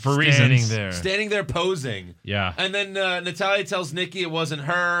for standing reasons. there. standing there posing. Yeah. And then Natalya tells Nikki it wasn't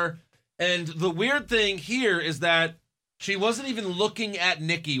her. And the weird thing here is that she wasn't even looking at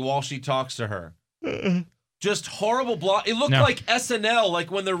Nikki while she talks to her. Just horrible block. It looked No. like SNL, like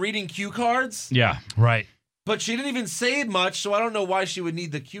when they're reading cue cards. Yeah. Right. But she didn't even say much, so I don't know why she would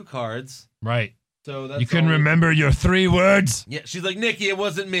need the cue cards. Right. So that's You couldn't all- remember your 3 words? Yeah, she's like, "Nikki, it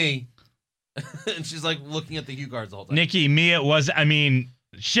wasn't me." And she's like looking at the cue cards the whole time. Nikki, me, it was. I mean,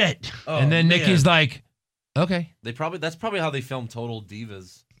 shit. Oh, and then man. Nikki's like, okay. that's probably how they filmed Total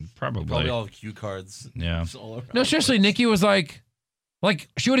Divas. Probably Probably. all have cue cards. Yeah. just all around. No, seriously, Nikki was like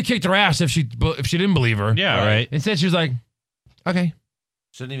she would have kicked her ass if she didn't believe her. Yeah. Right. Right. Instead, she was like, okay.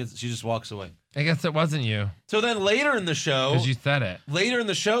 She just walks away. I guess it wasn't you So then later in the show, because you said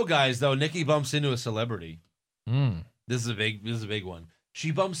it. guys, though, Nikki bumps into a celebrity. Mm. This is a big one.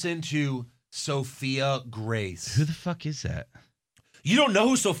 She bumps into Sophia Grace. Who the fuck is that? You don't know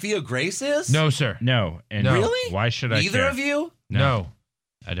who Sophia Grace is? No, sir. No. And No. Really? Why should I? Neither care? of you? No.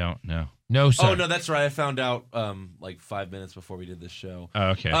 I don't know. No, sir. Oh no, that's right. I found out like 5 minutes before we did this show. Oh,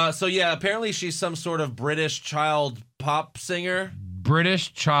 okay. So yeah, apparently she's some sort of British child pop singer.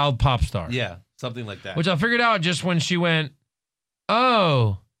 British child pop star. Yeah, something like that. Which I figured out just when she went,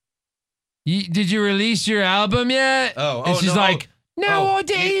 oh, Did you release your album yet? And she's no, like, no, oh, I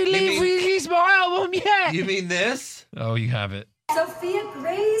didn't release my album yet. You mean this? Oh, you have it. Sophia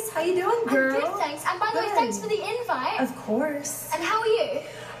Grace, how you doing, girl? I'm good, thanks. And by the way, thanks for the invite. Of course. And how are you?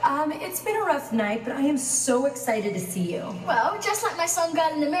 It's been a rough night, but I am so excited to see you. Well, just like my song Girl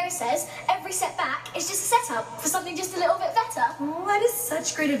in the Mirror says, every setback is just a setup for something just a little bit better. Oh, that is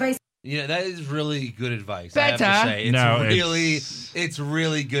such great advice. Yeah, that is really good advice. Better. I have to say. No, It's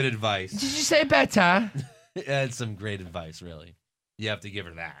really good advice. Did you say better? It's some great advice, really. You have to give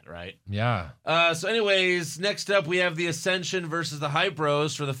her that, right? Yeah. So anyways, next up we have the Ascension versus the Hype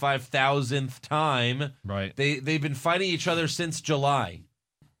Bros for the 5,000th time. Right. They've been fighting each other since July,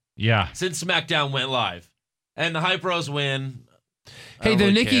 Yeah. since SmackDown went live, and the Hype Bros win. Hey,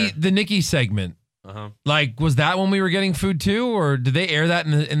 the Nikki segment. Like, was that when we were getting food too, or did they air that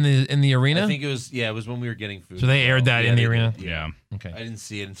in the arena? I think it was when we were getting food. So they aired that in the arena? Yeah. Okay. I didn't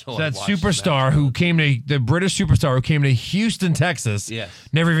see it until So I that watched superstar who came to the British superstar who came to Houston, Texas, Yes.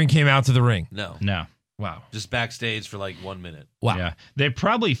 never even came out to the ring. No. Wow. Just backstage for like 1 minute. Wow. Yeah. They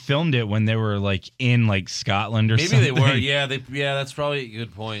probably filmed it when they were like in like Scotland or Maybe something. they were. Yeah, that's probably a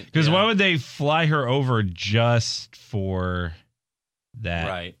good point. Because yeah. why would they fly her over just for that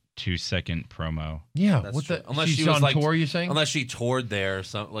Right. 2-second promo? Yeah. That's What true. the? Unless she's she was on like tour, you saying? Unless she toured there or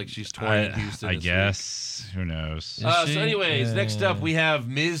something, like she's touring in Houston. I this guess. Who knows? Yeah. So she? anyways, next Yeah. up we have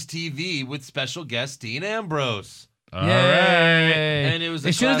Miz TV with special guest Dean Ambrose. All Yay. right. And it was a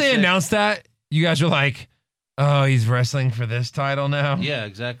as soon as they classic- announced that, you guys were like, "Oh, he's wrestling for this title now. Yeah,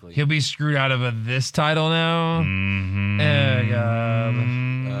 exactly. He'll be screwed out of this title now." Mm-hmm. Oh,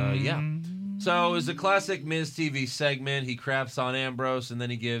 God. Yeah. So it was a classic Miz TV segment. He craps on Ambrose, and then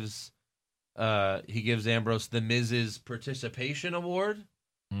he gives Ambrose the Miz's Participation Award,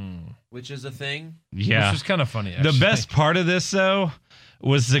 which is a thing. Yeah. Which is kind of funny. The Actually. best part of this, though,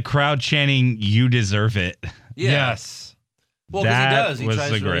 was the crowd chanting, "You deserve it." Yeah. Yes. Well, because he That does. He was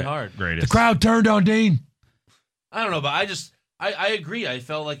tries the really hard. The greatest. crowd turned on Dean. I don't know, but I agree. I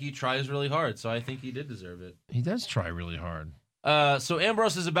felt like he tries really hard, so I think he did deserve it. He does try really hard. So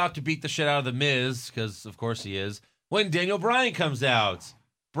Ambrose is about to beat the shit out of the Miz, because of course he is, when Daniel Bryan comes out.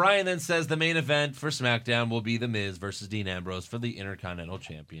 Bryan then says the main event for SmackDown will be the Miz versus Dean Ambrose for the Intercontinental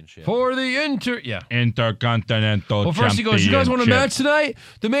Championship. For the Intercontinental Well, first he goes, "You guys want a match Championship." tonight?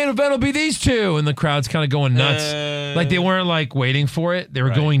 The main event will be these two." And the crowd's kind of going nuts. Like they weren't like waiting for it. They were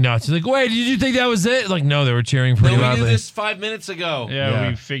Right. going nuts. Like, "Wait, did you think that was it?" Like, no, they were cheering No, pretty we knew loudly. this 5 minutes ago. Yeah, Yeah.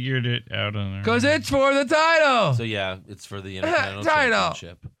 we figured it out on there. Because it's for the title. So yeah, it's for the Intercontinental Title.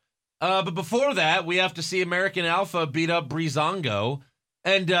 Championship. But before that, we have to see American Alpha beat up Breezango.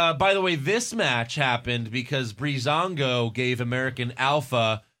 And by the way, this match happened because Breezango gave American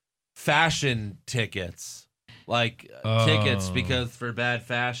Alpha fashion tickets. Tickets because for bad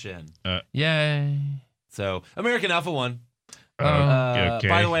fashion. Yay. So American Alpha won. Okay.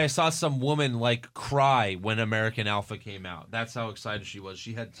 By the way, I saw some woman like cry when American Alpha came out. That's how excited she was.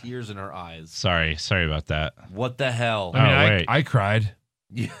 She had tears in her eyes. Sorry about that. What the hell? I mean, Oh, wait. I cried.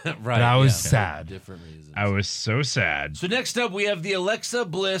 Yeah, right. But I was yeah. sad. Different reasons. I was so sad. So next up, we have the Alexa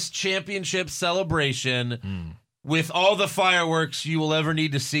Bliss Championship celebration with all the fireworks you will ever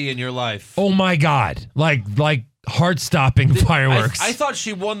need to see in your life. Oh my God. Like heart-stopping fireworks. I thought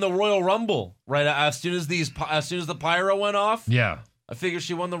she won the Royal Rumble right as soon as the pyro went off. Yeah. I figured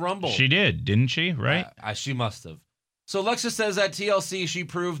she won the Rumble. She did, didn't she? Right? She must have. So Alexa says at TLC she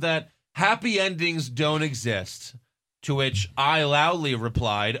proved that happy endings don't exist. To which I loudly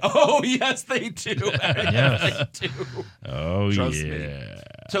replied, "Oh yes, they do. Yes. They do." Oh, Trust me. yeah.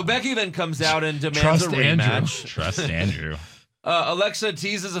 So Becky then comes out and demands Trust a Andrew. rematch. Trust Andrew. Alexa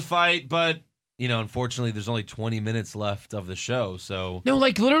teases a fight, but unfortunately, there's only 20 minutes left of the show, so No,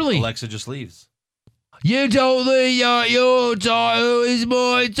 like literally. Alexa just leaves. You told me your title is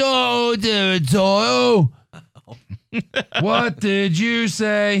my title. What did you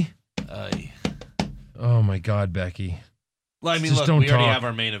say? Oh my God, Becky. Well, I mean, Just look, don't we already talk. have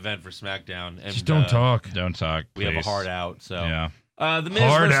our main event for SmackDown, and Just don't talk. Don't talk. We have a please. hard out. So Yeah. The Miz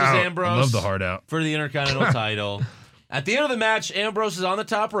Hard versus out. Ambrose. I love the hard out. for the Intercontinental title. At the end of the match, Ambrose is on the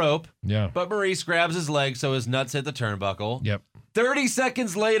top rope, Yeah. but Maurice grabs his leg so his nuts hit the turnbuckle. Yep. 30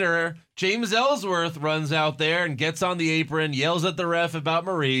 seconds later, James Ellsworth runs out there and gets on the apron, yells at the ref about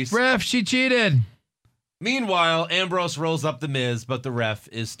Maurice. Ref, she cheated. Meanwhile, Ambrose rolls up the Miz, but the ref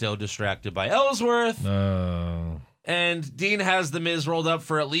is still distracted by Ellsworth. Oh. And Dean has the Miz rolled up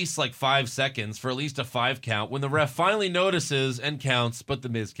for at least 5 seconds, for at least a 5 count, when the ref finally notices and counts, but the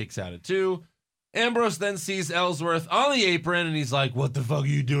Miz kicks out at 2. Ambrose then sees Ellsworth on the apron, and he's like, "What the fuck are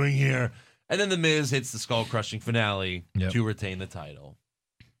you doing here?" And then the Miz hits the skull-crushing finale Yep. to retain the title.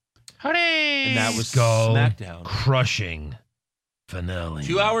 And that was Skull SmackDown. crushing finale.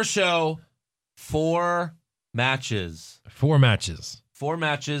 2-hour show, 4 matches. 4 matches. 4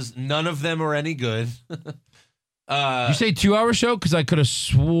 matches. None of them are any good. You say 2-hour show? Because I could have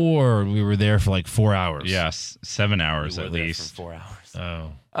swore we were there for like 4 hours. Yes, 7 hours We were at there least. for 4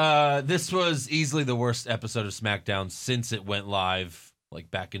 hours. Oh. This was easily the worst episode of SmackDown since it went live,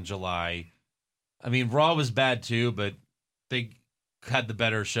 like back in July. I mean, Raw was bad too, but they had the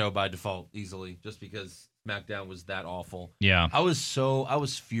better show by default easily, just because SmackDown was that awful. Yeah. I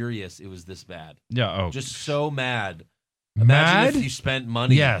was furious it was this bad. Yeah. Oh, Just so mad. Mad? Imagine if you spent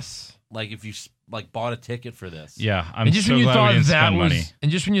money. Yes. Like if you bought a ticket for this. yeah. I'm And just so when you glad we thought didn't that spend was, money.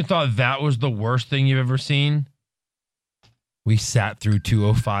 and just when you thought that was the worst thing you've ever seen, we sat through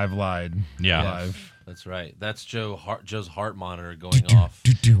 205 live. Yeah. Live. That's right. That's Joe's heart monitor going off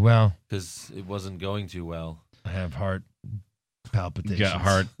Well, because it wasn't going too well. I have heart You palpitations. got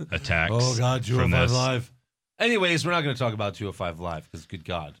heart attacks. Oh God, from 205 this. Live. Anyways, we're not going to talk about 205 Live because, good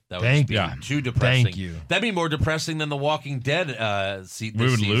God, that would Thank just be you. too depressing. Thank you. That'd be more depressing than the Walking Dead seat. We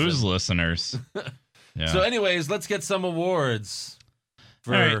would lose listeners. Yeah. So, anyways, let's get some awards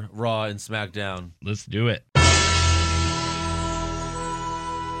for All right. Raw and SmackDown. Let's do it.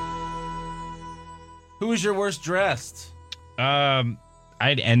 Who was your worst dressed? I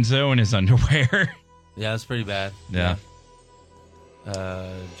had Enzo in his underwear. Yeah, that's pretty bad. Yeah.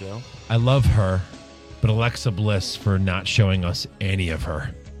 Joe. I love her, but Alexa Bliss for not showing us any of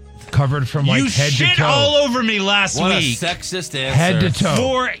her. Covered from like You head to shit toe. all over me last What week a sexist answer. Head to toe.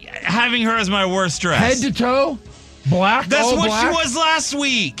 for having her as my worst dress. Head to toe? Black? That's all what black? she was last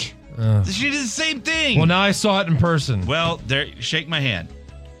week. She did the same thing. Well, now I saw it in person. Well, there. Shake my hand.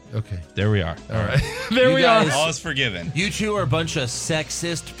 Okay. There we are. All right. There You we guys- are. All is forgiven. You two are a bunch of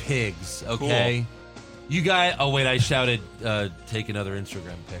sexist pigs, okay? You guys. Oh, wait, I shouted, take another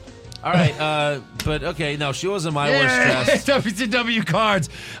Instagram pic. All right, but okay, no, she wasn't my worst dressed. WCW cards.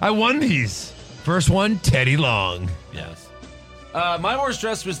 I won these. First one, Teddy Long. Yes. My worst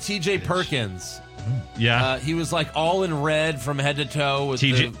dressed was TJ Perkins. Yeah. He was like all in red from head to toe with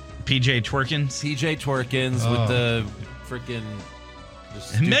PJ Twerkins. TJ Twerkins with the freaking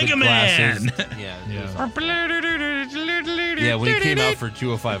Mega Man. Yeah. Yeah. Yeah, when he came out for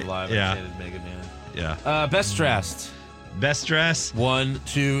 205 Live, Yeah. I hated Mega Man. Yeah. Best dressed. Best dress. 1,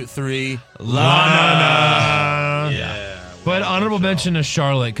 2, 3. Lana. Yeah. But honorable mention to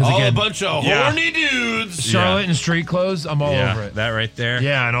Charlotte because All again, a bunch of Yeah. horny dudes. Charlotte in street clothes. I'm all Yeah. over it. That right there.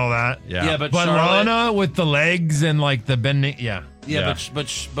 Yeah, and all that. Yeah. Yeah, but But Charlotte, Lana with the legs and like the bending. Yeah. yeah, Yeah.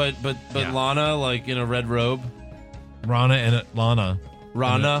 but Yeah. Lana like in a red robe. Rana and Lana.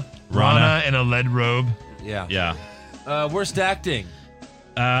 Rana. Rana in a lead robe. Yeah. Yeah. Worst acting.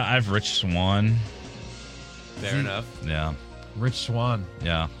 I've Rich Swan. Fair enough. Yeah. Rich Swan.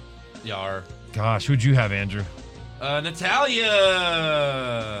 Yeah. Yar. Gosh, who'd you have, Andrew?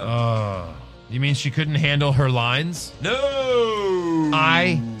 Natalia. You mean she couldn't handle her lines? No.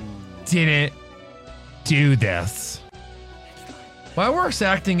 I didn't do this. My worst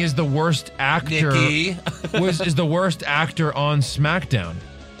acting is the worst actor. Nikki. is the worst actor on SmackDown,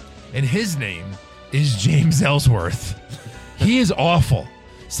 and his name is James Ellsworth. He is awful.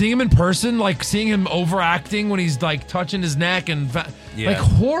 Seeing him in person, like seeing him overacting when he's like touching his neck and like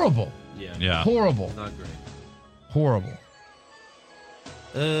horrible, Yeah. horrible, Not great. horrible.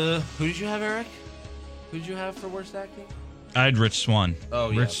 Who did you have, Eric? Who did you have for worst acting? I had Rich Swan. Oh,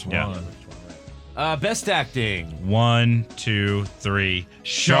 Rich yeah. Swan. Best acting. 1, 2, 3.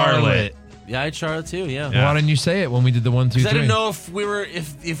 Charlotte. Yeah, I had Charlotte too. Yeah. Why didn't you say it when we did the 1, 2, 3? Because I didn't know if we were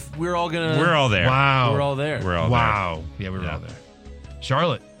if we were all gonna. We're all there. Wow, We're all there. We're all wow. Yeah, we were Yeah. all there.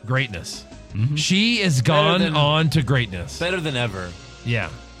 Charlotte, greatness. Mm-hmm. She is gone than- on to greatness. Better than ever. Yeah,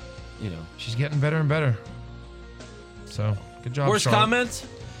 You know. she's getting better and better. So good job. Worst Charlotte. comment.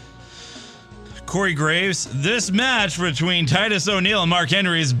 Corey Graves. This match between Titus O'Neil and Mark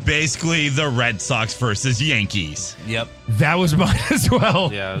Henry is basically the Red Sox versus Yankees. Yep. That was mine as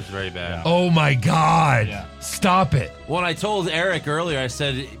well. Yeah, it was very bad. Oh my God! Yeah. Stop it. When I told Eric earlier, I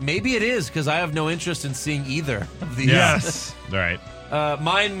said maybe it is because I have no interest in seeing either of these. Yes. All right.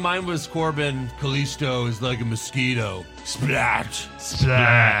 Mine was Corbin. Kalisto is like a mosquito. Splat. And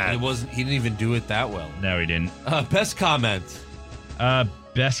Splat. it wasn't. He didn't even do it that well. No, he didn't. Best comment.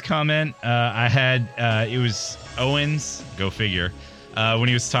 Best comment I had, it was Owens, go figure. When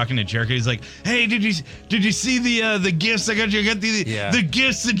he was talking to Jericho, he's like, "Hey, did you see the gifts I got you? I got the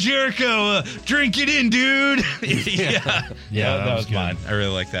gifts of Jericho. Drink it in, dude." Yeah, that was good. mine. I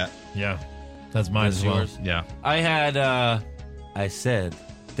really like that. Yeah, that's mine That's as well. yours. Yeah. I had. I said,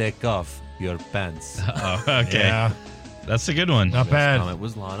 take off your pants. Oh, okay. Yeah, That's a good one. not Best bad. comment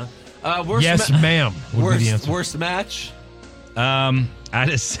was Lana. Worst Yes, ma'am. Would be the answer. Worst match? I had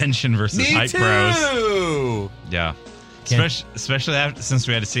Ascension versus Me Hype too. Bros. Yeah. Can't- Especially since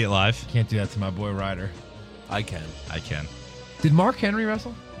we had to see it live. Can't do that to my boy Ryder. I can. I can. Did Mark Henry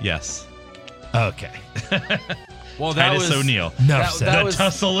wrestle? Yes. Okay. Well, that Titus was O'Neil. Enough said. that The was-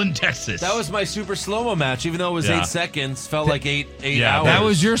 tussle in Texas. That was my super slow-mo match, even though it was Yeah. 8 seconds. Felt like eight Yeah, hours. That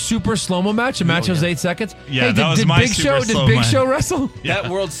was your super slow-mo match? A match that was 8 seconds? Yeah, hey, that was did my Big super Show, Did slow Big match. Show wrestle? That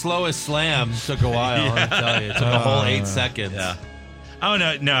world's slowest slam took a while, I'll tell you. It took a whole 8 seconds. Yeah. Oh,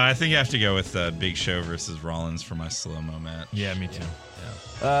 no, I think I have to go with Big Show versus Rollins for my slow-mo match. Yeah, me too.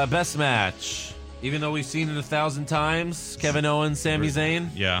 Best match. Even though we've seen it 1,000 times, Kevin Owens, Sami Zayn.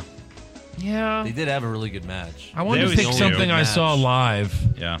 Yeah. Yeah. They did have a really good match. I wanted They to always pick do. something I Match. saw live,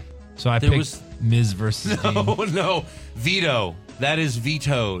 Yeah. so I There picked was- Miz versus Dean. Oh, no. Veto. That is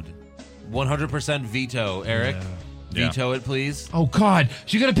vetoed. 100% veto. Eric, Yeah. veto it, please. Oh, God.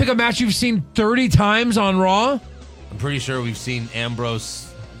 So you're going to pick a match you've seen 30 times on Raw? I'm pretty sure we've seen Ambrose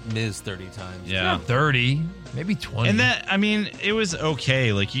Miz 30 times. Yeah. Not 30. Maybe 20. And that, I mean, it was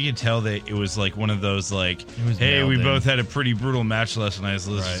okay. Like, you could tell that it was like one of those, like, was hey, nailed we in. both had a pretty brutal match last night,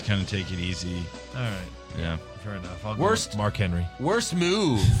 so let's Right. just kind of take it easy. All right. Yeah. Fair enough. I'll go Worst- with Mark Henry. Worst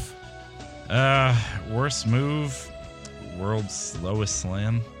move. Worst move, world's slowest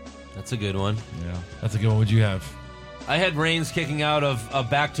slam. That's a good one. Yeah. That's a good one. What'd you have? I had Reigns kicking out of a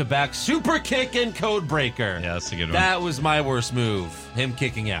back-to-back super kick and code breaker. Yeah, that's a good one. That was my worst move. Him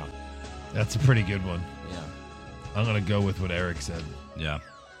kicking out. That's a pretty good one. Yeah. I'm going to go with what Eric said. Yeah.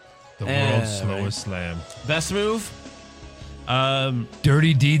 The world's right. slowest slam. Best move?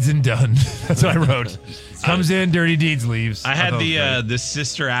 Dirty Deeds and done. That's what I wrote. Comes in, Dirty Deeds leaves. I had thought it was great. the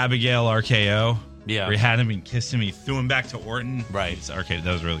Sister Abigail RKO. Yeah. Where he had him and kissed him. He threw him back to Orton. Right. It's RKO.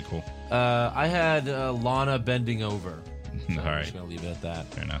 That was really cool. I had Lana bending over. So All I'm right. just going to leave it at that.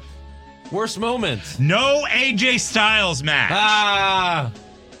 Fair enough. Worst moment? No AJ Styles match. Ah!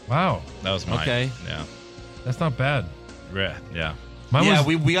 Wow. That was mine. Okay. Yeah. That's not bad. Yeah. Mine Yeah,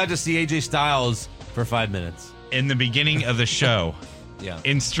 was, we got to see AJ Styles for 5 minutes. In the beginning of the show, Yeah.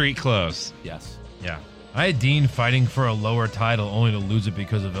 in street clothes. Yes. Yeah. I had Dean fighting for a lower title only to lose it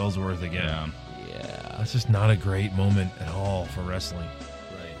because of Ellsworth again. Yeah. Yeah. That's just not a great moment at all for wrestling.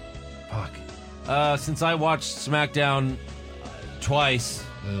 Right. Fuck. Since I watched SmackDown twice,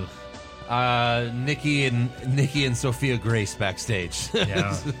 Ugh. Nikki and Sophia Grace backstage. Yeah.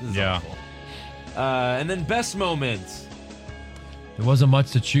 This is Yeah. awful. And then best moment. There wasn't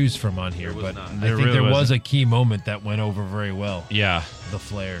much to choose from on here, There was but not. I There think really there was wasn't. a key moment that went over very well. Yeah. The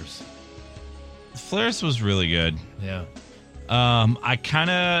flares. Flair's was really good. Yeah. I kind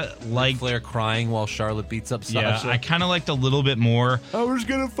of liked. Flair crying while Charlotte beats up Sasha. Yeah, I kind of liked a little bit more. I was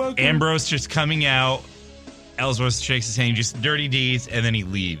gonna fuck her. Ambrose just coming out. Ellsworth shakes his hand, just dirty deeds, and then he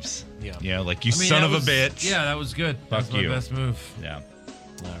leaves. Yeah. Yeah, like you I mean, son that of was- a bitch. Yeah, that was good. Fuck That's my you. best move. Yeah.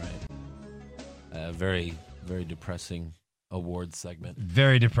 All right. Very, very depressing awards segment.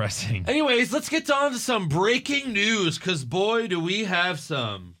 Very depressing. Anyways, let's get on to some breaking news, because boy, do we have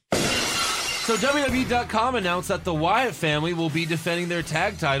some. So WWE.com announced that the Wyatt family will be defending their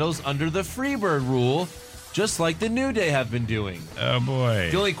tag titles under the Freebird rule, just like the New Day have been doing. Oh boy.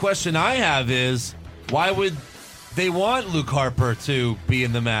 The only question I have is, why would they want Luke Harper to be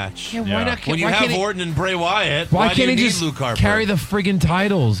in the match? Yeah, why Yeah. not? When you why have can't he- Orton and Bray Wyatt, Why do you can't he need just Luke Harper? carry the friggin'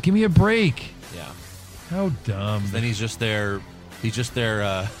 titles? Give me a break. Yeah. How dumb. Then he's just their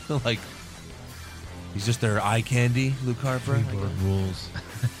like, he's just their eye candy, Luke Harper. Freebird rules.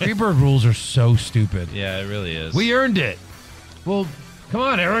 Freebird rules are so stupid. Yeah, it really is. We earned it. Well, come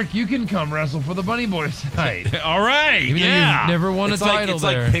on, Eric. You can come wrestle for the Bunny Boys tonight. All right. Even though yeah. you've never won It's a title it's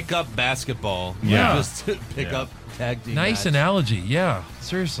there. like pickup basketball. Yeah. Just pick Yeah. up tag team. Nice match. analogy. Yeah.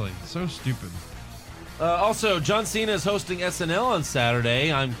 Seriously. So stupid. Also, John Cena is hosting SNL on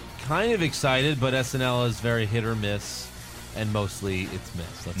Saturday. I'm kind of excited, but SNL is very hit or miss, and mostly it's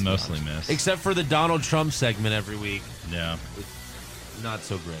miss. Let's be Mostly honest. miss. Except for the Donald Trump segment every week. Yeah. Not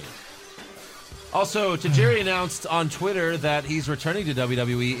so great. Also, Tajiri announced on Twitter that he's returning to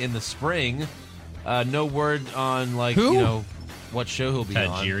WWE in the spring. No word on, like, Who? you know, what show he'll be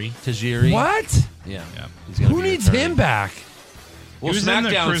Tajiri? on. Tajiri. What? Yeah. Yeah. He's gonna Who be needs returning. him back? Well, He was in the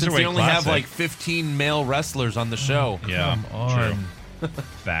SmackDown, since they Cruiserweight only have Classic. like 15 male wrestlers on the show. Yeah. Come on. True.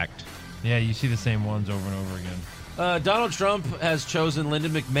 Fact. Yeah, you see the same ones over and over again. Donald Trump has chosen Linda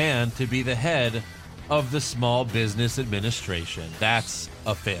McMahon to be the head of the Small Business Administration. That's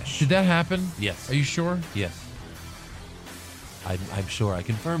a fish. Did that happen? Yes. Are you sure? Yes. I'm sure. I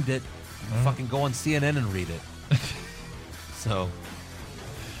confirmed it. You can fucking go on CNN and read it. So,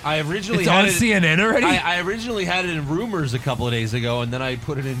 I originally It's had on it. CNN already? I originally had it in rumors a couple of days ago, and then I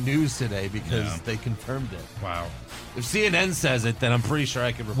put it in news today because they confirmed it. Wow. If CNN says it, then I'm pretty sure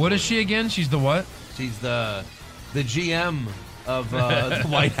I can report What is it. she again? She's the what? She's the GM of the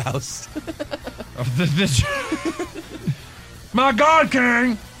White House. My God,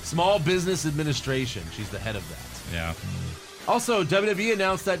 King! Small Business Administration. She's the head of that. Yeah. Also, WWE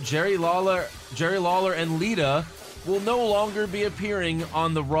announced that Jerry Lawler and Lita will no longer be appearing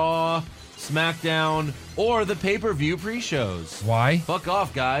on the Raw, SmackDown, or the pay-per-view pre-shows. Why? Fuck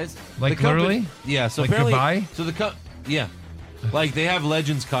off, guys. Like The company- literally? Yeah. So Like apparently, goodbye? so yeah, like they have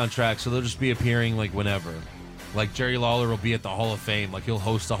Legends contracts, so they'll just be appearing like whenever. Like Jerry Lawler will be at the Hall of Fame, like he'll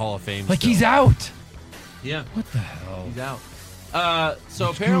host the Hall of Fame. Like still. he's out. Yeah. What the hell? He's out. So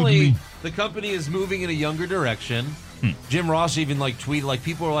apparently the company is moving in a younger direction. Jim Ross even like tweeted, like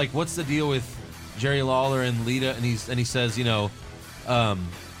people are like, "What's the deal with Jerry Lawler and Lita?" And he says, young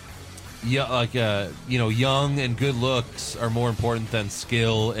and good looks are more important than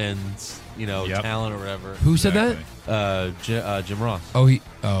skill and talent or whatever. Who said that? Jim Ross. Oh,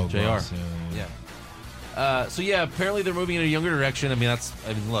 JR. Ross, Yeah. So yeah, apparently they're moving in a younger direction.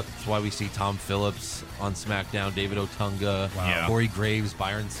 Look, that's why we see Tom Phillips on SmackDown, David Otunga, Wow. Corey Graves,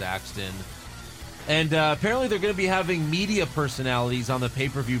 Byron Saxton. And apparently they're going to be having media personalities on the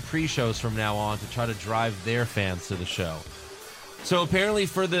pay-per-view pre-shows from now on to try to drive their fans to the show. So apparently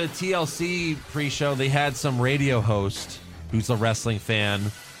for the TLC pre-show, they had some radio host who's a wrestling fan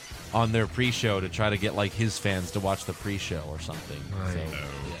on their pre-show to try to get like his fans to watch the pre-show or something. Right. So,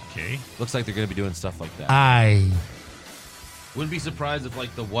 Okay. looks like they're going to be doing stuff like that. Wouldn't be surprised if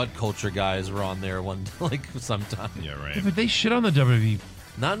like the What Culture guys were on there sometime. Yeah, right. Yeah, but they shit on the WWE.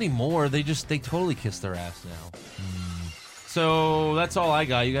 Not anymore. They totally kiss their ass now. So that's all I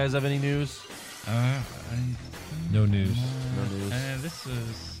got. You guys have any news? No news. No news.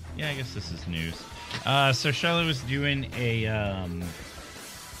 I guess this is news. So Charlotte was doing a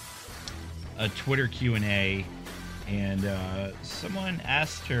Twitter Q&A, and someone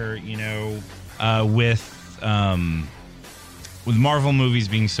asked her, with Marvel movies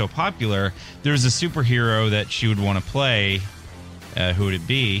being so popular, there's a superhero that she would want to play. Who would it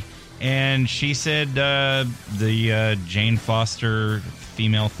be? And she said the Jane Foster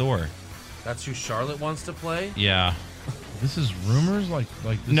female Thor. That's who Charlotte wants to play? Yeah. This is rumors? Like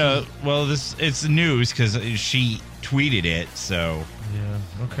this No, is- well, it's news because she tweeted it. So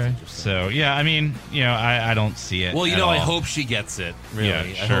Yeah, okay. yeah, I mean, I don't see it. Well, at I all. hope she gets it. Really, Yeah,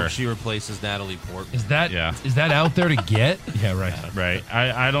 I sure. hope she replaces Natalie Portman. Is that Yeah. is that out there to get? Yeah, right. Right.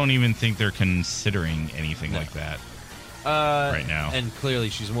 I don't even think they're considering anything like that right now. And clearly,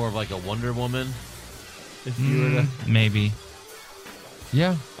 she's more of like a Wonder Woman. If you were to, Maybe.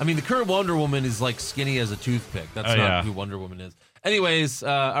 Yeah. I mean, the current Wonder Woman is like skinny as a toothpick. That's Oh, not yeah. who Wonder Woman is. Anyways,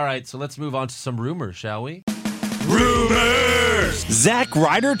 all right. So let's move on to some rumors, shall we? Zack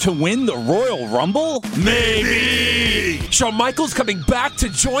Ryder to win the Royal Rumble? Shawn Michaels coming back to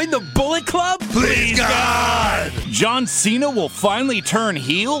join the Bullet Club? Please, God! John Cena will finally turn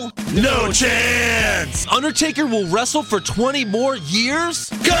heel? No chance! Undertaker will wrestle for 20 more years?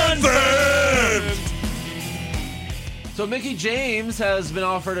 Confirmed! So Mickie James has been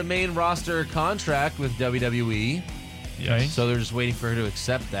offered a main roster contract with WWE. Okay. So they're just waiting for her to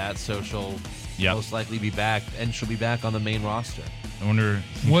accept that. So she'll Yep. most likely be back, and she'll be back on the main roster. I wonder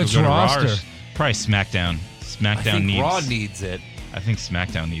if Which she'll go to Raw or roster? Probably SmackDown. I think needs. Raw needs it. I think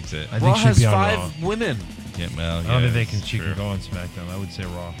SmackDown needs it. I think Raw she'd has be on 5 Raw. women. Yeah, well, I yeah, don't think that's she true. can go on SmackDown. I would say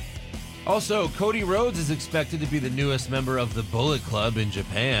Raw. Also, Cody Rhodes is expected to be the newest member of the Bullet Club in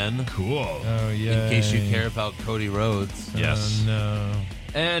Japan. Cool. Oh yeah. In case you care about Cody Rhodes. Yes. No.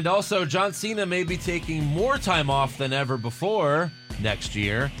 And also, John Cena may be taking more time off than ever before next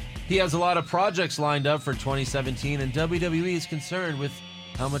year. He has a lot of projects lined up for 2017, and WWE is concerned with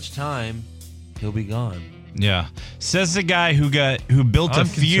how much time he'll be gone. Yeah. Says the guy who built I'm a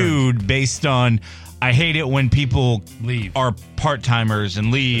feud based on I hate it when people Leave. are part-timers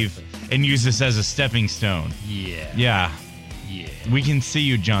and leave and use this as a stepping stone. Yeah. Yeah. Yeah. We can see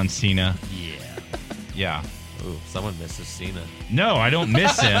you, John Cena. Yeah. Yeah. Ooh, someone misses Cena. No, I don't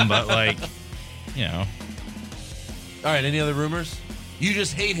miss him, but like, All right, any other rumors? You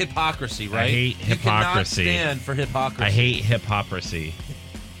just hate hypocrisy, right? hate hypocrisy. You cannot stand for hypocrisy. I hate hypocrisy.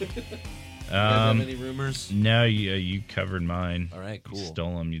 You guys have any rumors? No, you covered mine. All right, cool. You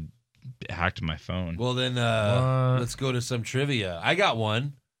stole them. You hacked my phone. Well, then let's go to some trivia. I got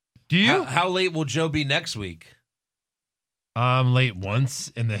one. Do you? How late will Joe be next week? I'm late once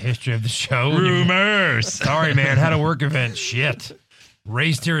in the history of the show. Rumors. Sorry, man. Had a work event. Shit.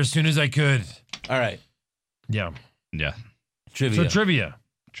 Raced here as soon as I could. All right, Yeah. Yeah. trivia. So trivia.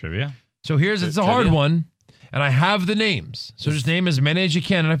 Trivia. So it's a hard one, and I have the names. So just name as many as you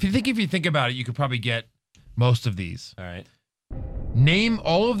can. And if you think about it, you could probably get most of these. All right. Name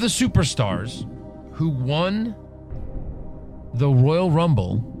all of the superstars who won the Royal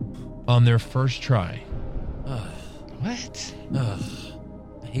Rumble on their first try. What? I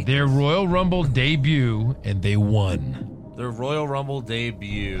hate Their this. Royal Rumble debut, and they won. Their Royal Rumble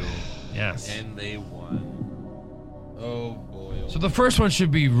debut, Yes. and they won. Oh boy. So the first one should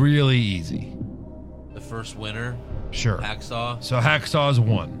be really easy. The first winner, Sure. Hacksaw. So Hacksaw's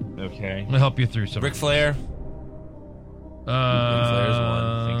one. Okay. I'm gonna help you through some. Ric Flair. Ric Flair's one.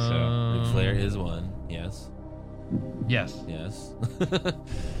 I think so. Ric Flair is one. Yes. Yes. Yes.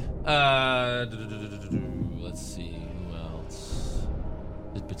 Let's see who else.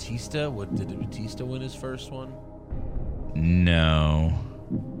 Did Batista? Did Batista win his first one? No.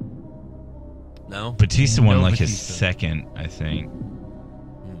 No. Batista won No like his Batista. second, I think.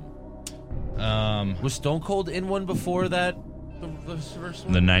 Was Stone Cold in one before that? The first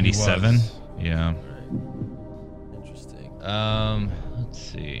one. The 97. was. Yeah. Interesting. Let's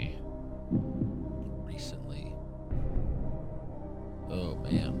see. Recently. Oh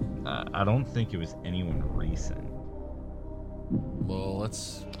man. I don't think it was anyone recent. Well, might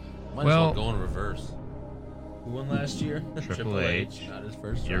as Well- well go in reverse. Who won last year? Triple H. Not his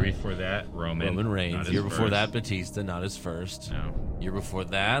first. Year try. before that, Roman. Roman Not Reigns. his Year before first. that, Batista. Not his first. No. Year before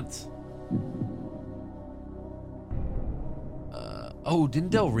that. Didn't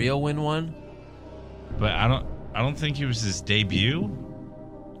Del Rio win one? But I don't think it was his debut.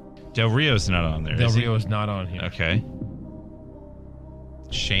 Del Rio's not on there. Del is he? Rio is not on here. Okay.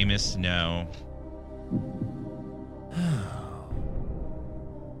 Sheamus, no.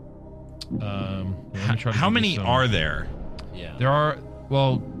 Let me try to How give you many some- are there? Yeah. There are?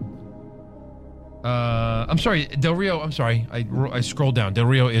 Well, I'm sorry, Del Rio. I'm sorry, I scrolled down. Del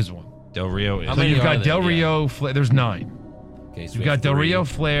Rio is one. Del Rio is. How So many you've are got there? Del Yeah. Rio. There's 9. Okay, so You've we got have Del 3. Rio,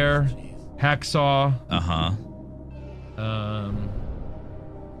 Flair, Hacksaw. Uh-huh.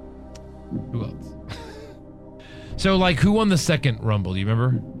 Who else? So, like, who won the second Rumble? Do you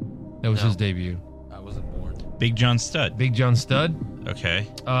remember? That was No. his debut. I wasn't born. Big John Studd. Big John Studd. Okay.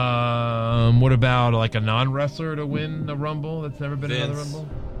 What about like a non-wrestler to win a Rumble that's never been another Vince. Rumble?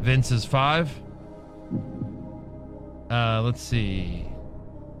 Vince is 5. Let's see.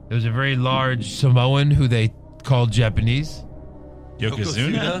 There was a very large Samoan who they called Japanese.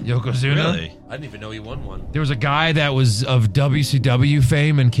 Yokozuna? Yokozuna. Really? I didn't even know he won one. There was a guy that was of WCW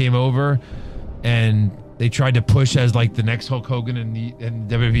fame and came over, and they tried to push as like the next Hulk Hogan in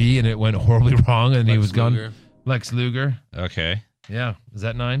WWE, and it went horribly wrong, and he Lex was gone. Luger. Lex Luger. Okay. Yeah. Is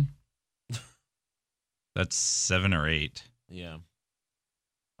that 9? That's 7 or 8. Yeah.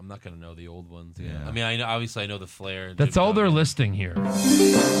 I'm not gonna know the old ones. Yeah. Yeah. I mean, obviously I know the Flair. And That's Jim all they're Duggan. listing here.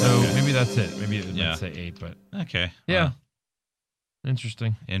 So maybe that's it. Maybe it Yeah. might say 8, but Okay. yeah. Well,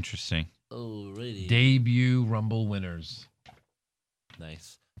 Interesting. interesting. Alrighty. Debut Rumble winners.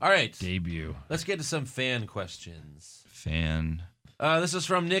 Nice. All right. Debut. Let's get to some fan questions. Fan. This is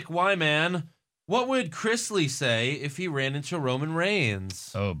from Nick Wyman. What would Chrisley say if he ran into Roman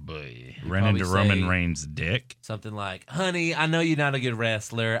Reigns? Oh boy. Ran probably into Roman say- Reigns' dick. Something like, honey, I know you're not a good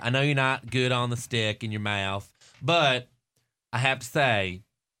wrestler. I know you're not good on the stick in your mouth, but I have to say,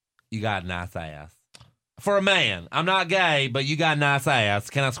 you got a nice ass. For a man. I'm not gay, but you got a nice ass.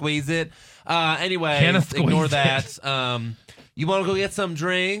 Can I squeeze it? Anyway, Can I squeeze ignore it? that. You want to go get some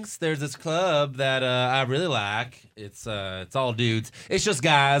drinks? There's this club that I really like. It's all dudes. It's just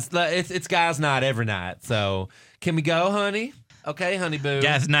guys. It's guys' night every night. So can we go, honey? Okay, honey boo.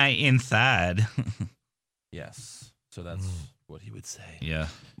 Guys' night inside. Yes. So that's what he would say. Yeah.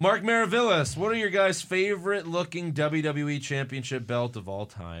 Mark Maravillas, what are your guys' favorite looking WWE Championship belt of all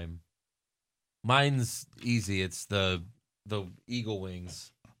time? Mine's easy. It's the Eagle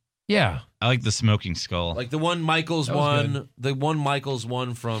Wings. Yeah. I like the smoking skull. Like the one Michaels That was won. good. The one Michaels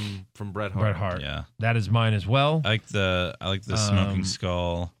won from Bret Hart. Bret Hart. Yeah. That is mine as well. I like the smoking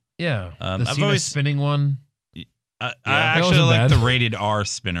skull. Yeah. I've The Cena always- spinning one. I that actually wasn't like bad. the rated R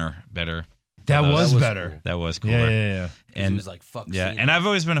spinner better. That that was was better. cool. That was cooler. Yeah, yeah, yeah. And And he was like, fuck yeah, Cena. and I've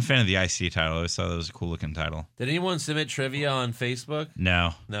always been a fan of the IC title. I always thought that was a cool looking title. Did anyone submit trivia on Facebook?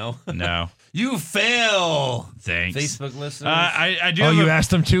 No, No. no, You fail. thanks. Facebook listeners. I do. Oh, have you a- asked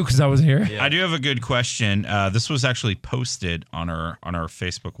them too because I was here. Yeah. I do have a good question. This was actually posted on our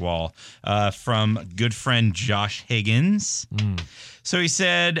Facebook wall from good friend Josh Higgins. So he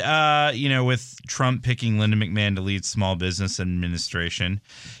said, with Trump picking Linda McMahon to lead Small Business Administration,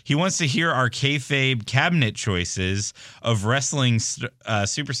 he wants to hear our kayfabe cabinet choices of wrestling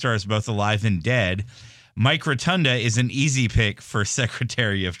superstars, both alive and dead. Mike Rotunda is an easy pick for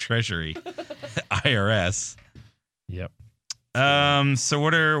Secretary of Treasury, IRS. Yep. So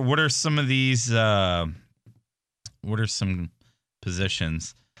what are some of these? What are some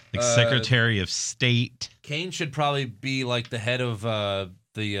positions? Like Secretary of State. Kane should probably be like the head of the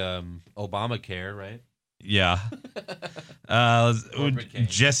Obamacare, right? Yeah.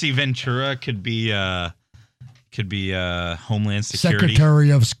 Jesse Ventura could be Homeland Security. Secretary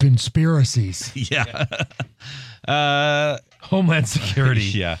of Conspiracies. Yeah. Homeland Security.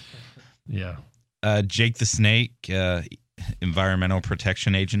 Yeah. Yeah. Jake the Snake, Environmental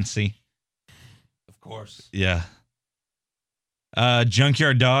Protection Agency. Of course. Yeah.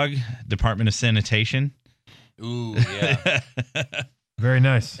 Junkyard Dog, Department of Sanitation. Ooh, yeah. Very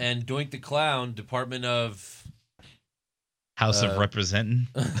nice. And Doink the Clown, Department of House of Representing.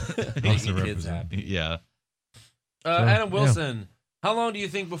 House of Representing. Yeah. Adam Wilson, how long do you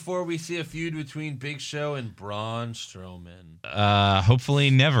think before we see a feud between Big Show and Braun Strowman? Hopefully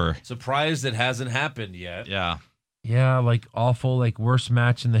never. Surprised it hasn't happened yet. Yeah. Yeah, like awful, like worst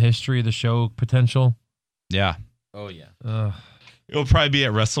match in the history of the show potential. Yeah. Oh, yeah. It'll probably be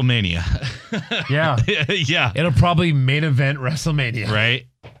at WrestleMania. Yeah. Yeah. It'll probably main event WrestleMania. Right?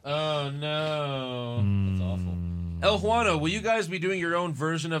 Oh, no. That's awful. El Juano, will you guys be doing your own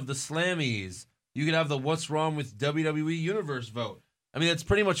version of the Slammies? You could have the What's Wrong with WWE Universe vote. I mean, that's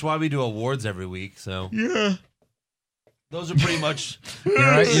pretty much why we do awards every week, so. Yeah. Those are pretty much. You're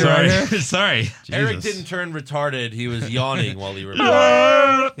right here? Sorry. Eric Jesus. didn't turn retarded. He was yawning while he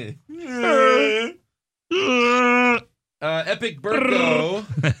replied. Epic Burko,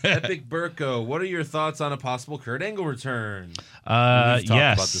 what are your thoughts on a possible Kurt Angle return? We've talked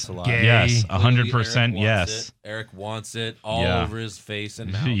about this a lot. Yes, Clearly, 100% yes. Eric wants it all over his face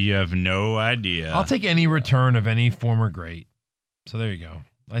and mouth. You have no idea. I'll take any return of any former great. So there you go.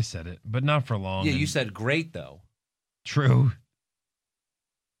 I said it, but not for long. Yeah, you said great, though. True.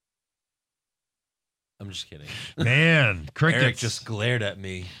 I'm just kidding. Man, crickets. Eric just glared at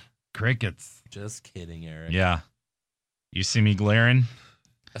me. Crickets. Just kidding, Eric. Yeah. You see me glaring?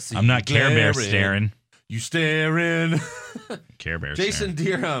 I'm not you Care Bear glaring. staring. You staring. Care Bear Jason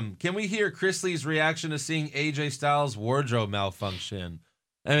staring. Deerham, can we hear Chris Lee's reaction to seeing AJ Styles' wardrobe malfunction?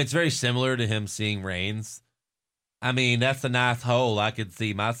 I mean, it's very similar to him seeing Reigns. I mean, that's a nice hole. I could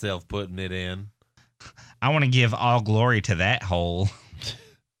see myself putting it in. I want to give all glory to that hole.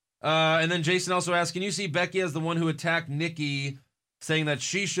 And then Jason also asked, can you see Becky as the one who attacked Nikki, saying that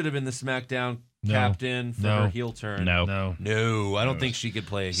she should have been the SmackDown captain for her heel turn? No. No, I don't think she could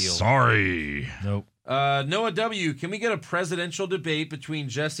play a heel. Sorry. Nope. Noah W., can we get a presidential debate between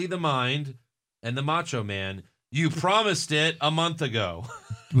Jesse the Mind and the Macho Man? You promised it a month ago.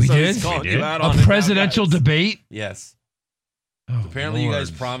 We So did? he's calling We you did? out A on it now, presidential guys. debate? Yes. Oh, Apparently you guys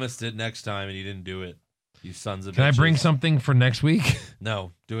Lord. promised it next time and you didn't do it. You sons of Can I bitches. bring something for next week?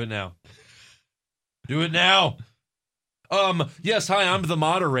 No, do it now. Do it now. Yes, hi, I'm the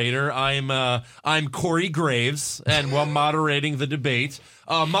moderator. I'm Corey Graves, and I'm moderating the debate.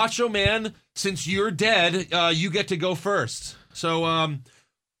 Macho Man, since you're dead, you get to go first. So,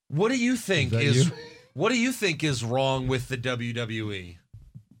 what do you think what do you think is wrong with the WWE?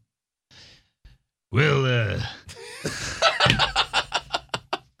 Well,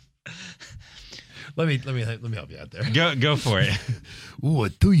 Let me help you out there. go for it. Ooh, I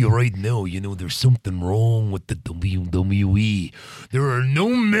tell you right now, there's something wrong with the WWE. There are no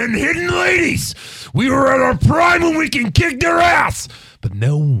men hitting ladies. We were at our prime when we can kick their ass. But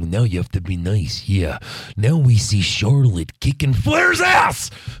now you have to be nice. Yeah. Now we see Charlotte kicking Flair's ass.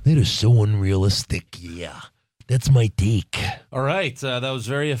 That is so unrealistic. Yeah. That's my take. All right, that was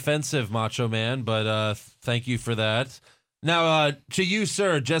very offensive, Macho Man, but thank you for that. Now, to you,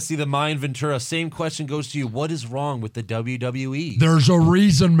 sir, Jesse the Mind Ventura, same question goes to you. What is wrong with the WWE? There's a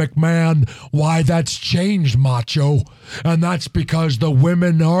reason, McMahon, why that's changed, Macho. And that's because the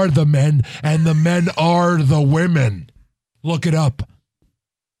women are the men and the men are the women. Look it up.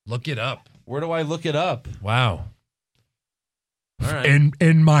 Look it up. Where do I look it up? Wow. All right.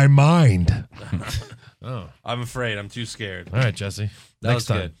 In my mind. Oh, I'm afraid. I'm too scared. All right, Jesse. That was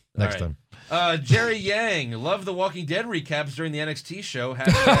good. Next All right. time. Jerry Yang, love the Walking Dead recaps during the NXT show.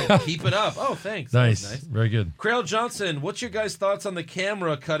 Hashtag keep it up. Oh, thanks. That was Nice. Very good. Crail Johnson, what's your guys' thoughts on the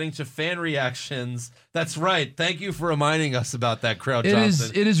camera cutting to fan reactions? That's right. Thank you for reminding us about that, Crail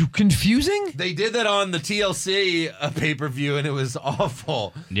Johnson. It is confusing. They did that on the TLC pay-per-view, and it was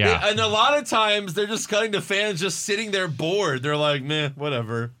awful. Yeah. And a lot of times, they're just cutting to fans just sitting there bored. They're like, meh,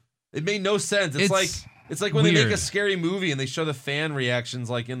 whatever. It made no sense. It's like when they make weird. a scary movie and they show the fan reactions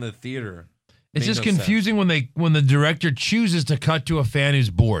like in the theater. It's Made just no sense. confusing when the director chooses to cut to a fan who's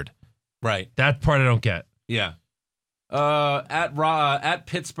bored. Right. That part I don't get. Yeah. At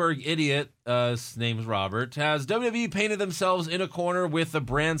Pittsburgh Idiot, his name's Robert, has WWE painted themselves in a corner with a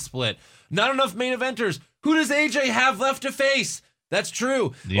brand split. Not enough main eventers. Who does AJ have left to face? That's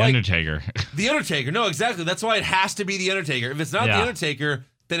true. The Undertaker. The Undertaker. No, exactly. That's why it has to be The Undertaker. If it's not The Undertaker,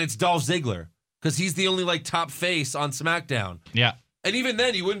 then it's Dolph Ziggler. Because he's the only top face on SmackDown. Yeah. And even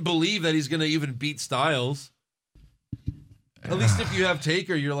then, you wouldn't believe that he's going to even beat Styles. At least if you have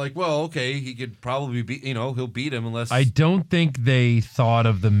Taker, you're like, well, okay, he could probably beat, he'll beat him unless. I don't think they thought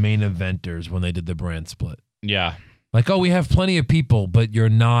of the main eventers when they did the brand split. Yeah. Like, we have plenty of people, but you're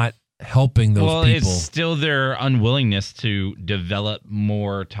not helping those well, people. It's still their unwillingness to develop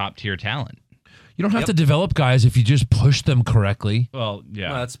more top-tier talent. You don't have to develop guys if you just push them correctly. Well,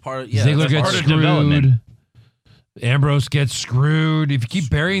 yeah. Well, that's part. Ziggler that's gets part of screwed. development. Ambrose gets screwed. If you keep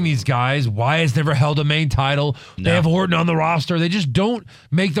burying these guys, Wyatt's never held a main title. No. They have Orton on the roster. They just don't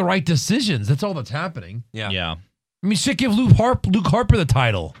make the right decisions. That's all that's happening. Yeah. I mean, shit, give Luke Harper the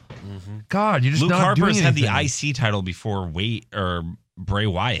title. Mm-hmm. God, you're just Luke not doing Harper's had the anything. IC title before Bray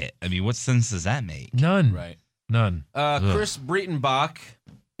Wyatt. I mean, what sense does that make? None. Right. None. Chris Breitenbach,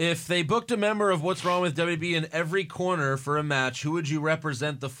 if they booked a member of What's Wrong with WWE in every corner for a match, who would you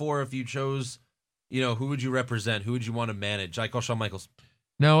represent the four if you chose, who would you represent? Who would you want to manage? I call Shawn Michaels.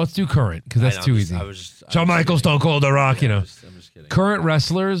 No, let's do current because that's too easy. Shawn Michaels, Stone Cold, The Rock, I'm just kidding. Current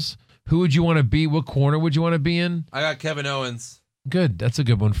wrestlers, who would you want to be? What corner would you want to be in? I got Kevin Owens. Good. That's a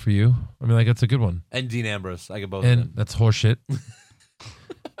good one for you. I mean, that's a good one. And Dean Ambrose. I get both of And them. that's horseshit.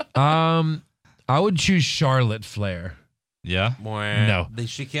 I would choose Charlotte Flair. Yeah. No.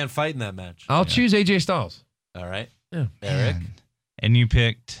 She can't fight in that match. I'll choose AJ Styles. All right. Yeah. Eric? And you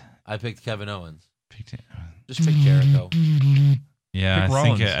picked? I picked Kevin Owens. Just pick Jericho. Yeah,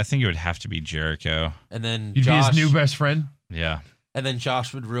 Pick I think it would have to be Jericho. And then You'd Josh. be his new best friend? Yeah. And then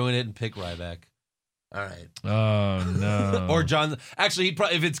Josh would ruin it and pick Ryback. All right. Oh, no. Or John. Actually,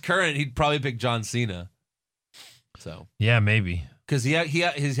 if it's current, he'd probably pick John Cena. So. Yeah, maybe. Because he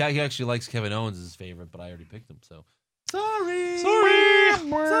actually likes Kevin Owens as his favorite, but I already picked him. So. Sorry.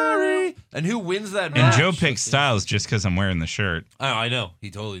 And who wins that match? And Joe picked Styles just because I'm wearing the shirt. Oh, I know. He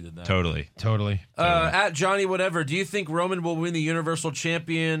totally did that. Totally. At Johnny Whatever, do you think Roman will win the Universal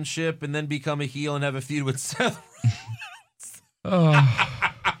Championship and then become a heel and have a feud with Seth?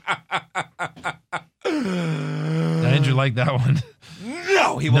 Andrew liked that one.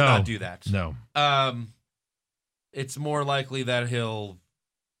 No, he will not do that. No. It's more likely that he'll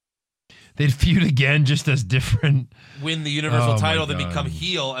They'd feud again just as different. win the Universal title than God. become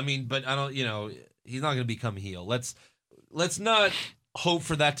heel. I mean, but I don't, he's not going to become heel. Let's not hope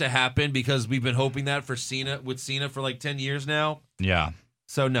for that to happen because we've been hoping that for Cena for like 10 years now. Yeah.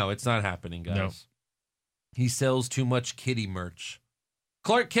 So no, it's not happening, guys. No. He sells too much kitty merch.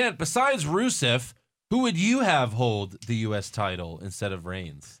 Clark Kent, besides Rusev, who would you have hold the U.S. title instead of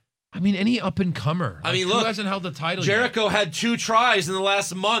Reigns? I mean, any up and comer. I mean, who look, hasn't held the title Jericho had 2 tries in the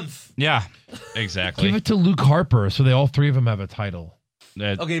last month. Yeah, yet? exactly. Give it to Luke Harper so all three of them have a title.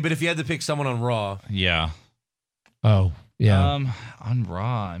 Okay, but if you had to pick someone on Raw, Yeah. Oh, yeah. On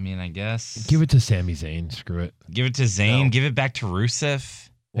Raw, I mean, I guess. Give it to Sami Zayn. Screw it. Give it to Zayn. No. Give it back to Rusev.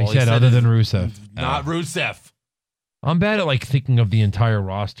 They he said other than Rusev. not Rusev. I'm bad at thinking of the entire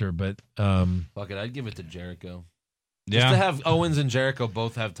roster, but Fuck it, I'd give it to Jericho. Just to Yeah. have Owens and Jericho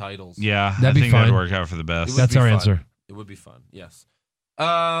both have titles. Yeah. That'd I be think fine. that'd work out for the best. It would that's be our fun. answer. It would be fun, yes.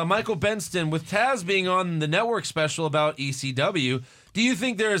 Michael Benston, with Taz being on the network special about ECW, do you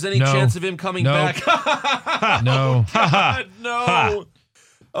think there is any No. chance of him coming No. back? No. God, no.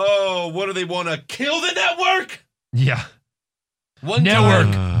 Oh, what do they want to kill the network? Yeah. One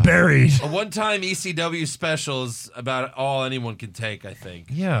Network time, buried. a one-time ECW special is about all anyone can take, I think.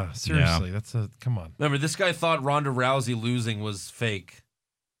 Yeah, seriously. That's come on. Remember, this guy thought Ronda Rousey losing was fake.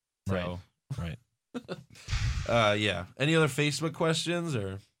 So, Right. yeah. Any other Facebook questions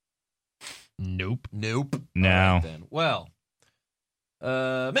or? Nope. Nope. No. All right, then. Well,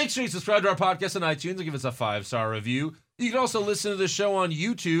 make sure you subscribe to our podcast on iTunes and give us a 5-star review. You can also listen to the show on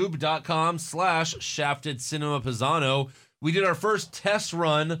youtube.com/Shafted Cinema Pisano. We did our first test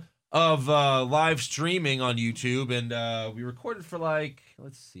run of live streaming on YouTube, and we recorded for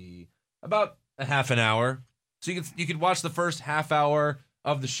about a half an hour. So you could watch the first half hour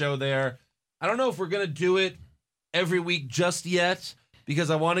of the show there. I don't know if we're going to do it every week just yet,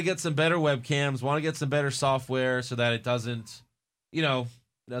 because I want to get some better webcams, want to get some better software so that it doesn't, it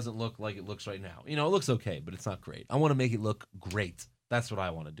doesn't look like it looks right now. It looks okay, but it's not great. I want to make it look great. That's what I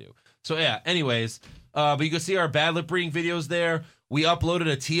want to do. So yeah, anyways, but you can see our bad lip reading videos there. We uploaded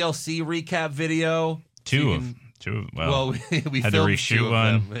a TLC recap video. Two. We Well, we had to filmed reshoot 2 of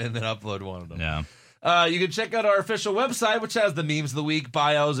one. them and then upload one of them. Yeah. You can check out our official website, which has the memes of the week,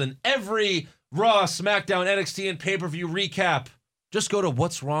 bios, and every Raw, SmackDown, NXT, and pay-per-view recap. Just go to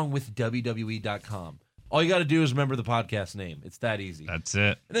what'swrongwithwwe.com. All you got to do is remember the podcast name. It's that easy. That's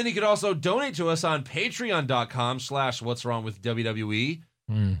it. And then you can also donate to us on patreon.com/what'swrongwithwwe.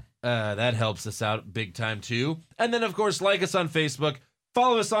 That helps us out big time too. And then, of course, like us on Facebook,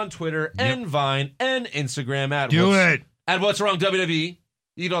 follow us on Twitter and Vine and Instagram at What's Wrong WWE.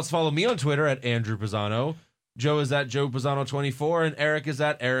 You can also follow me on Twitter at Andrew Pisano. Joe is at Joe Pisano24, and Eric is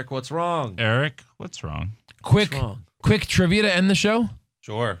at Eric What's Wrong. Eric, what's wrong? Quick trivia to end the show.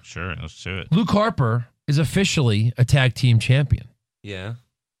 Sure, let's do it. Luke Harper is officially a tag team champion. Yeah.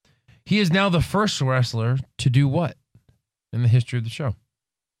 He is now the first wrestler to do what in the history of the show?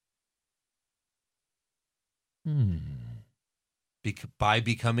 By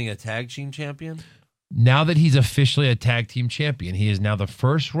becoming a tag team champion? Now that he's officially a tag team champion, he is now the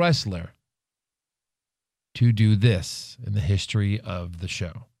first wrestler to do this in the history of the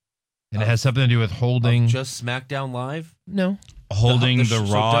show. And it has something to do with holding... Just SmackDown Live? No. Holding the so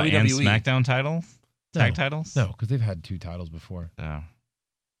Raw and WWE. SmackDown title? Tag titles? No, because they've had 2 titles before. Oh.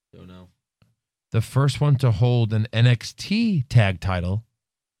 Don't know. The first one to hold an NXT tag title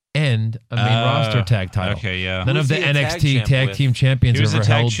and a main roster tag title. Okay, yeah. None of the Who's he a tag NXT champ tag with? team champions He was a ever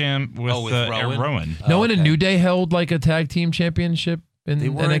tag held. champ with, with Rowan. Rowan? No one okay. in New Day held like a tag team championship in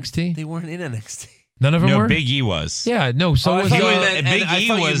NXT? They weren't in NXT. None of them No, were? Big E was. Yeah, no. So I was thought you was- meant- Big I E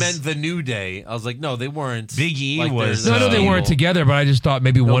thought you was- meant the New Day. I was like, no, they weren't. Big E like, was, No, I know they weren't together, but I just thought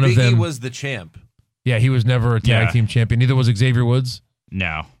maybe one Big of them. E was the champ. Yeah, he was never a tag Yeah. team champion. Neither was Xavier Woods.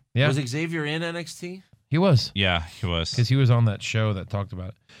 No. Yeah, Was Xavier in NXT? he was. Yeah, he was. Because he was on that show that talked about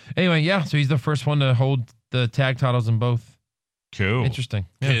it. Anyway, yeah, so he's the first one to hold the tag titles in both. Cool. Interesting.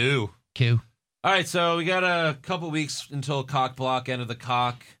 Yeah. Ew. Q. All right, so we got a couple weeks until Cock Block, end of the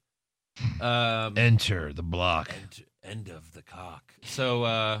cock. Enter the block. End of the cock.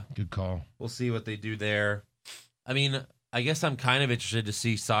 So Good call. we'll see what they do there. I mean, I guess I'm kind of interested to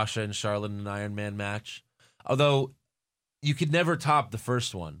see Sasha and Charlotte in an Iron Man match. Although you could never top the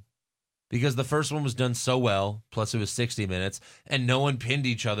first one. Because the first one was done so well, plus it was 60 minutes, and no one pinned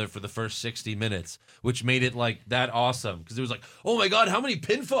each other for the first 60 minutes, which made it like that awesome. Because it was like, oh my God, how many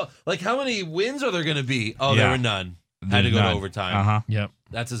how many wins are there going to be? Oh, there Yeah. were none. Had to go to overtime. Uh-huh. Yep.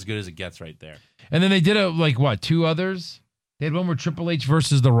 That's as good as it gets right there. And then they did two others? They had one where Triple H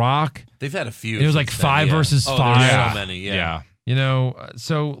versus The Rock. They've had a few. It was like since then, 5 yeah. versus Oh, 5. there's Yeah. so many, yeah. Yeah. You know,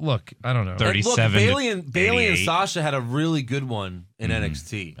 so look, I don't know. 37 Look, to Bailey and 88. Sasha had a really good one in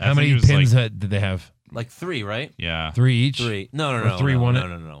NXT. I How think many it was pins like- did they have? Like 3, right? Yeah. 3 each? 3. No. Or 3-1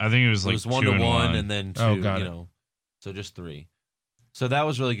 no. I think it was It like was 2 1 to and 1 and then 2, Oh, got you it. know. So just 3. So that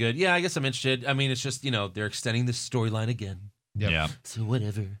was really good. Yeah, I guess I'm interested. I mean, it's just, they're extending the storyline again. Yep. Yeah. So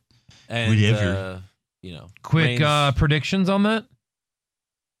whatever. And, Whatever. Quick Reigns- predictions on that?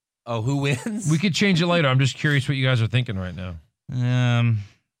 who wins? We could change it later. I'm just curious what you guys are thinking right now.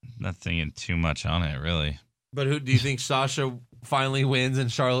 Not thinking too much on it, really. But who do you think Sasha finally wins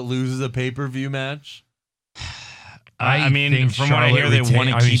and Charlotte loses a pay-per-view match? I mean, think from what I hear, they Charlotte want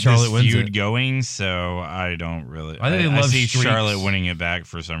to I think keep Charlotte this wins feud it. going, so I don't really. I think they love see streaks. Charlotte winning it back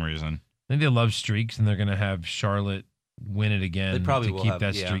for some reason. I think they love streaks, and they're going to have Charlotte win it again They probably to will keep have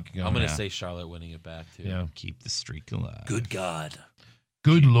that yeah. streak going. I'm going to Yeah. say Charlotte winning it back, too. Yeah. Keep the streak alive. Good God.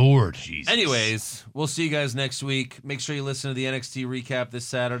 Good Lord. Jesus. Anyways, we'll see you guys next week. Make sure you listen to the NXT recap this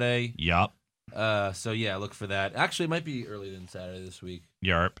Saturday. Yup. So yeah, look for that. Actually, it might be earlier than Saturday this week.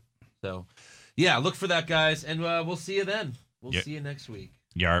 Yarp. So yeah, look for that, guys, and we'll see you then. We'll Yep. see you next week.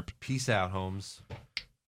 Yarp. Peace out, Holmes.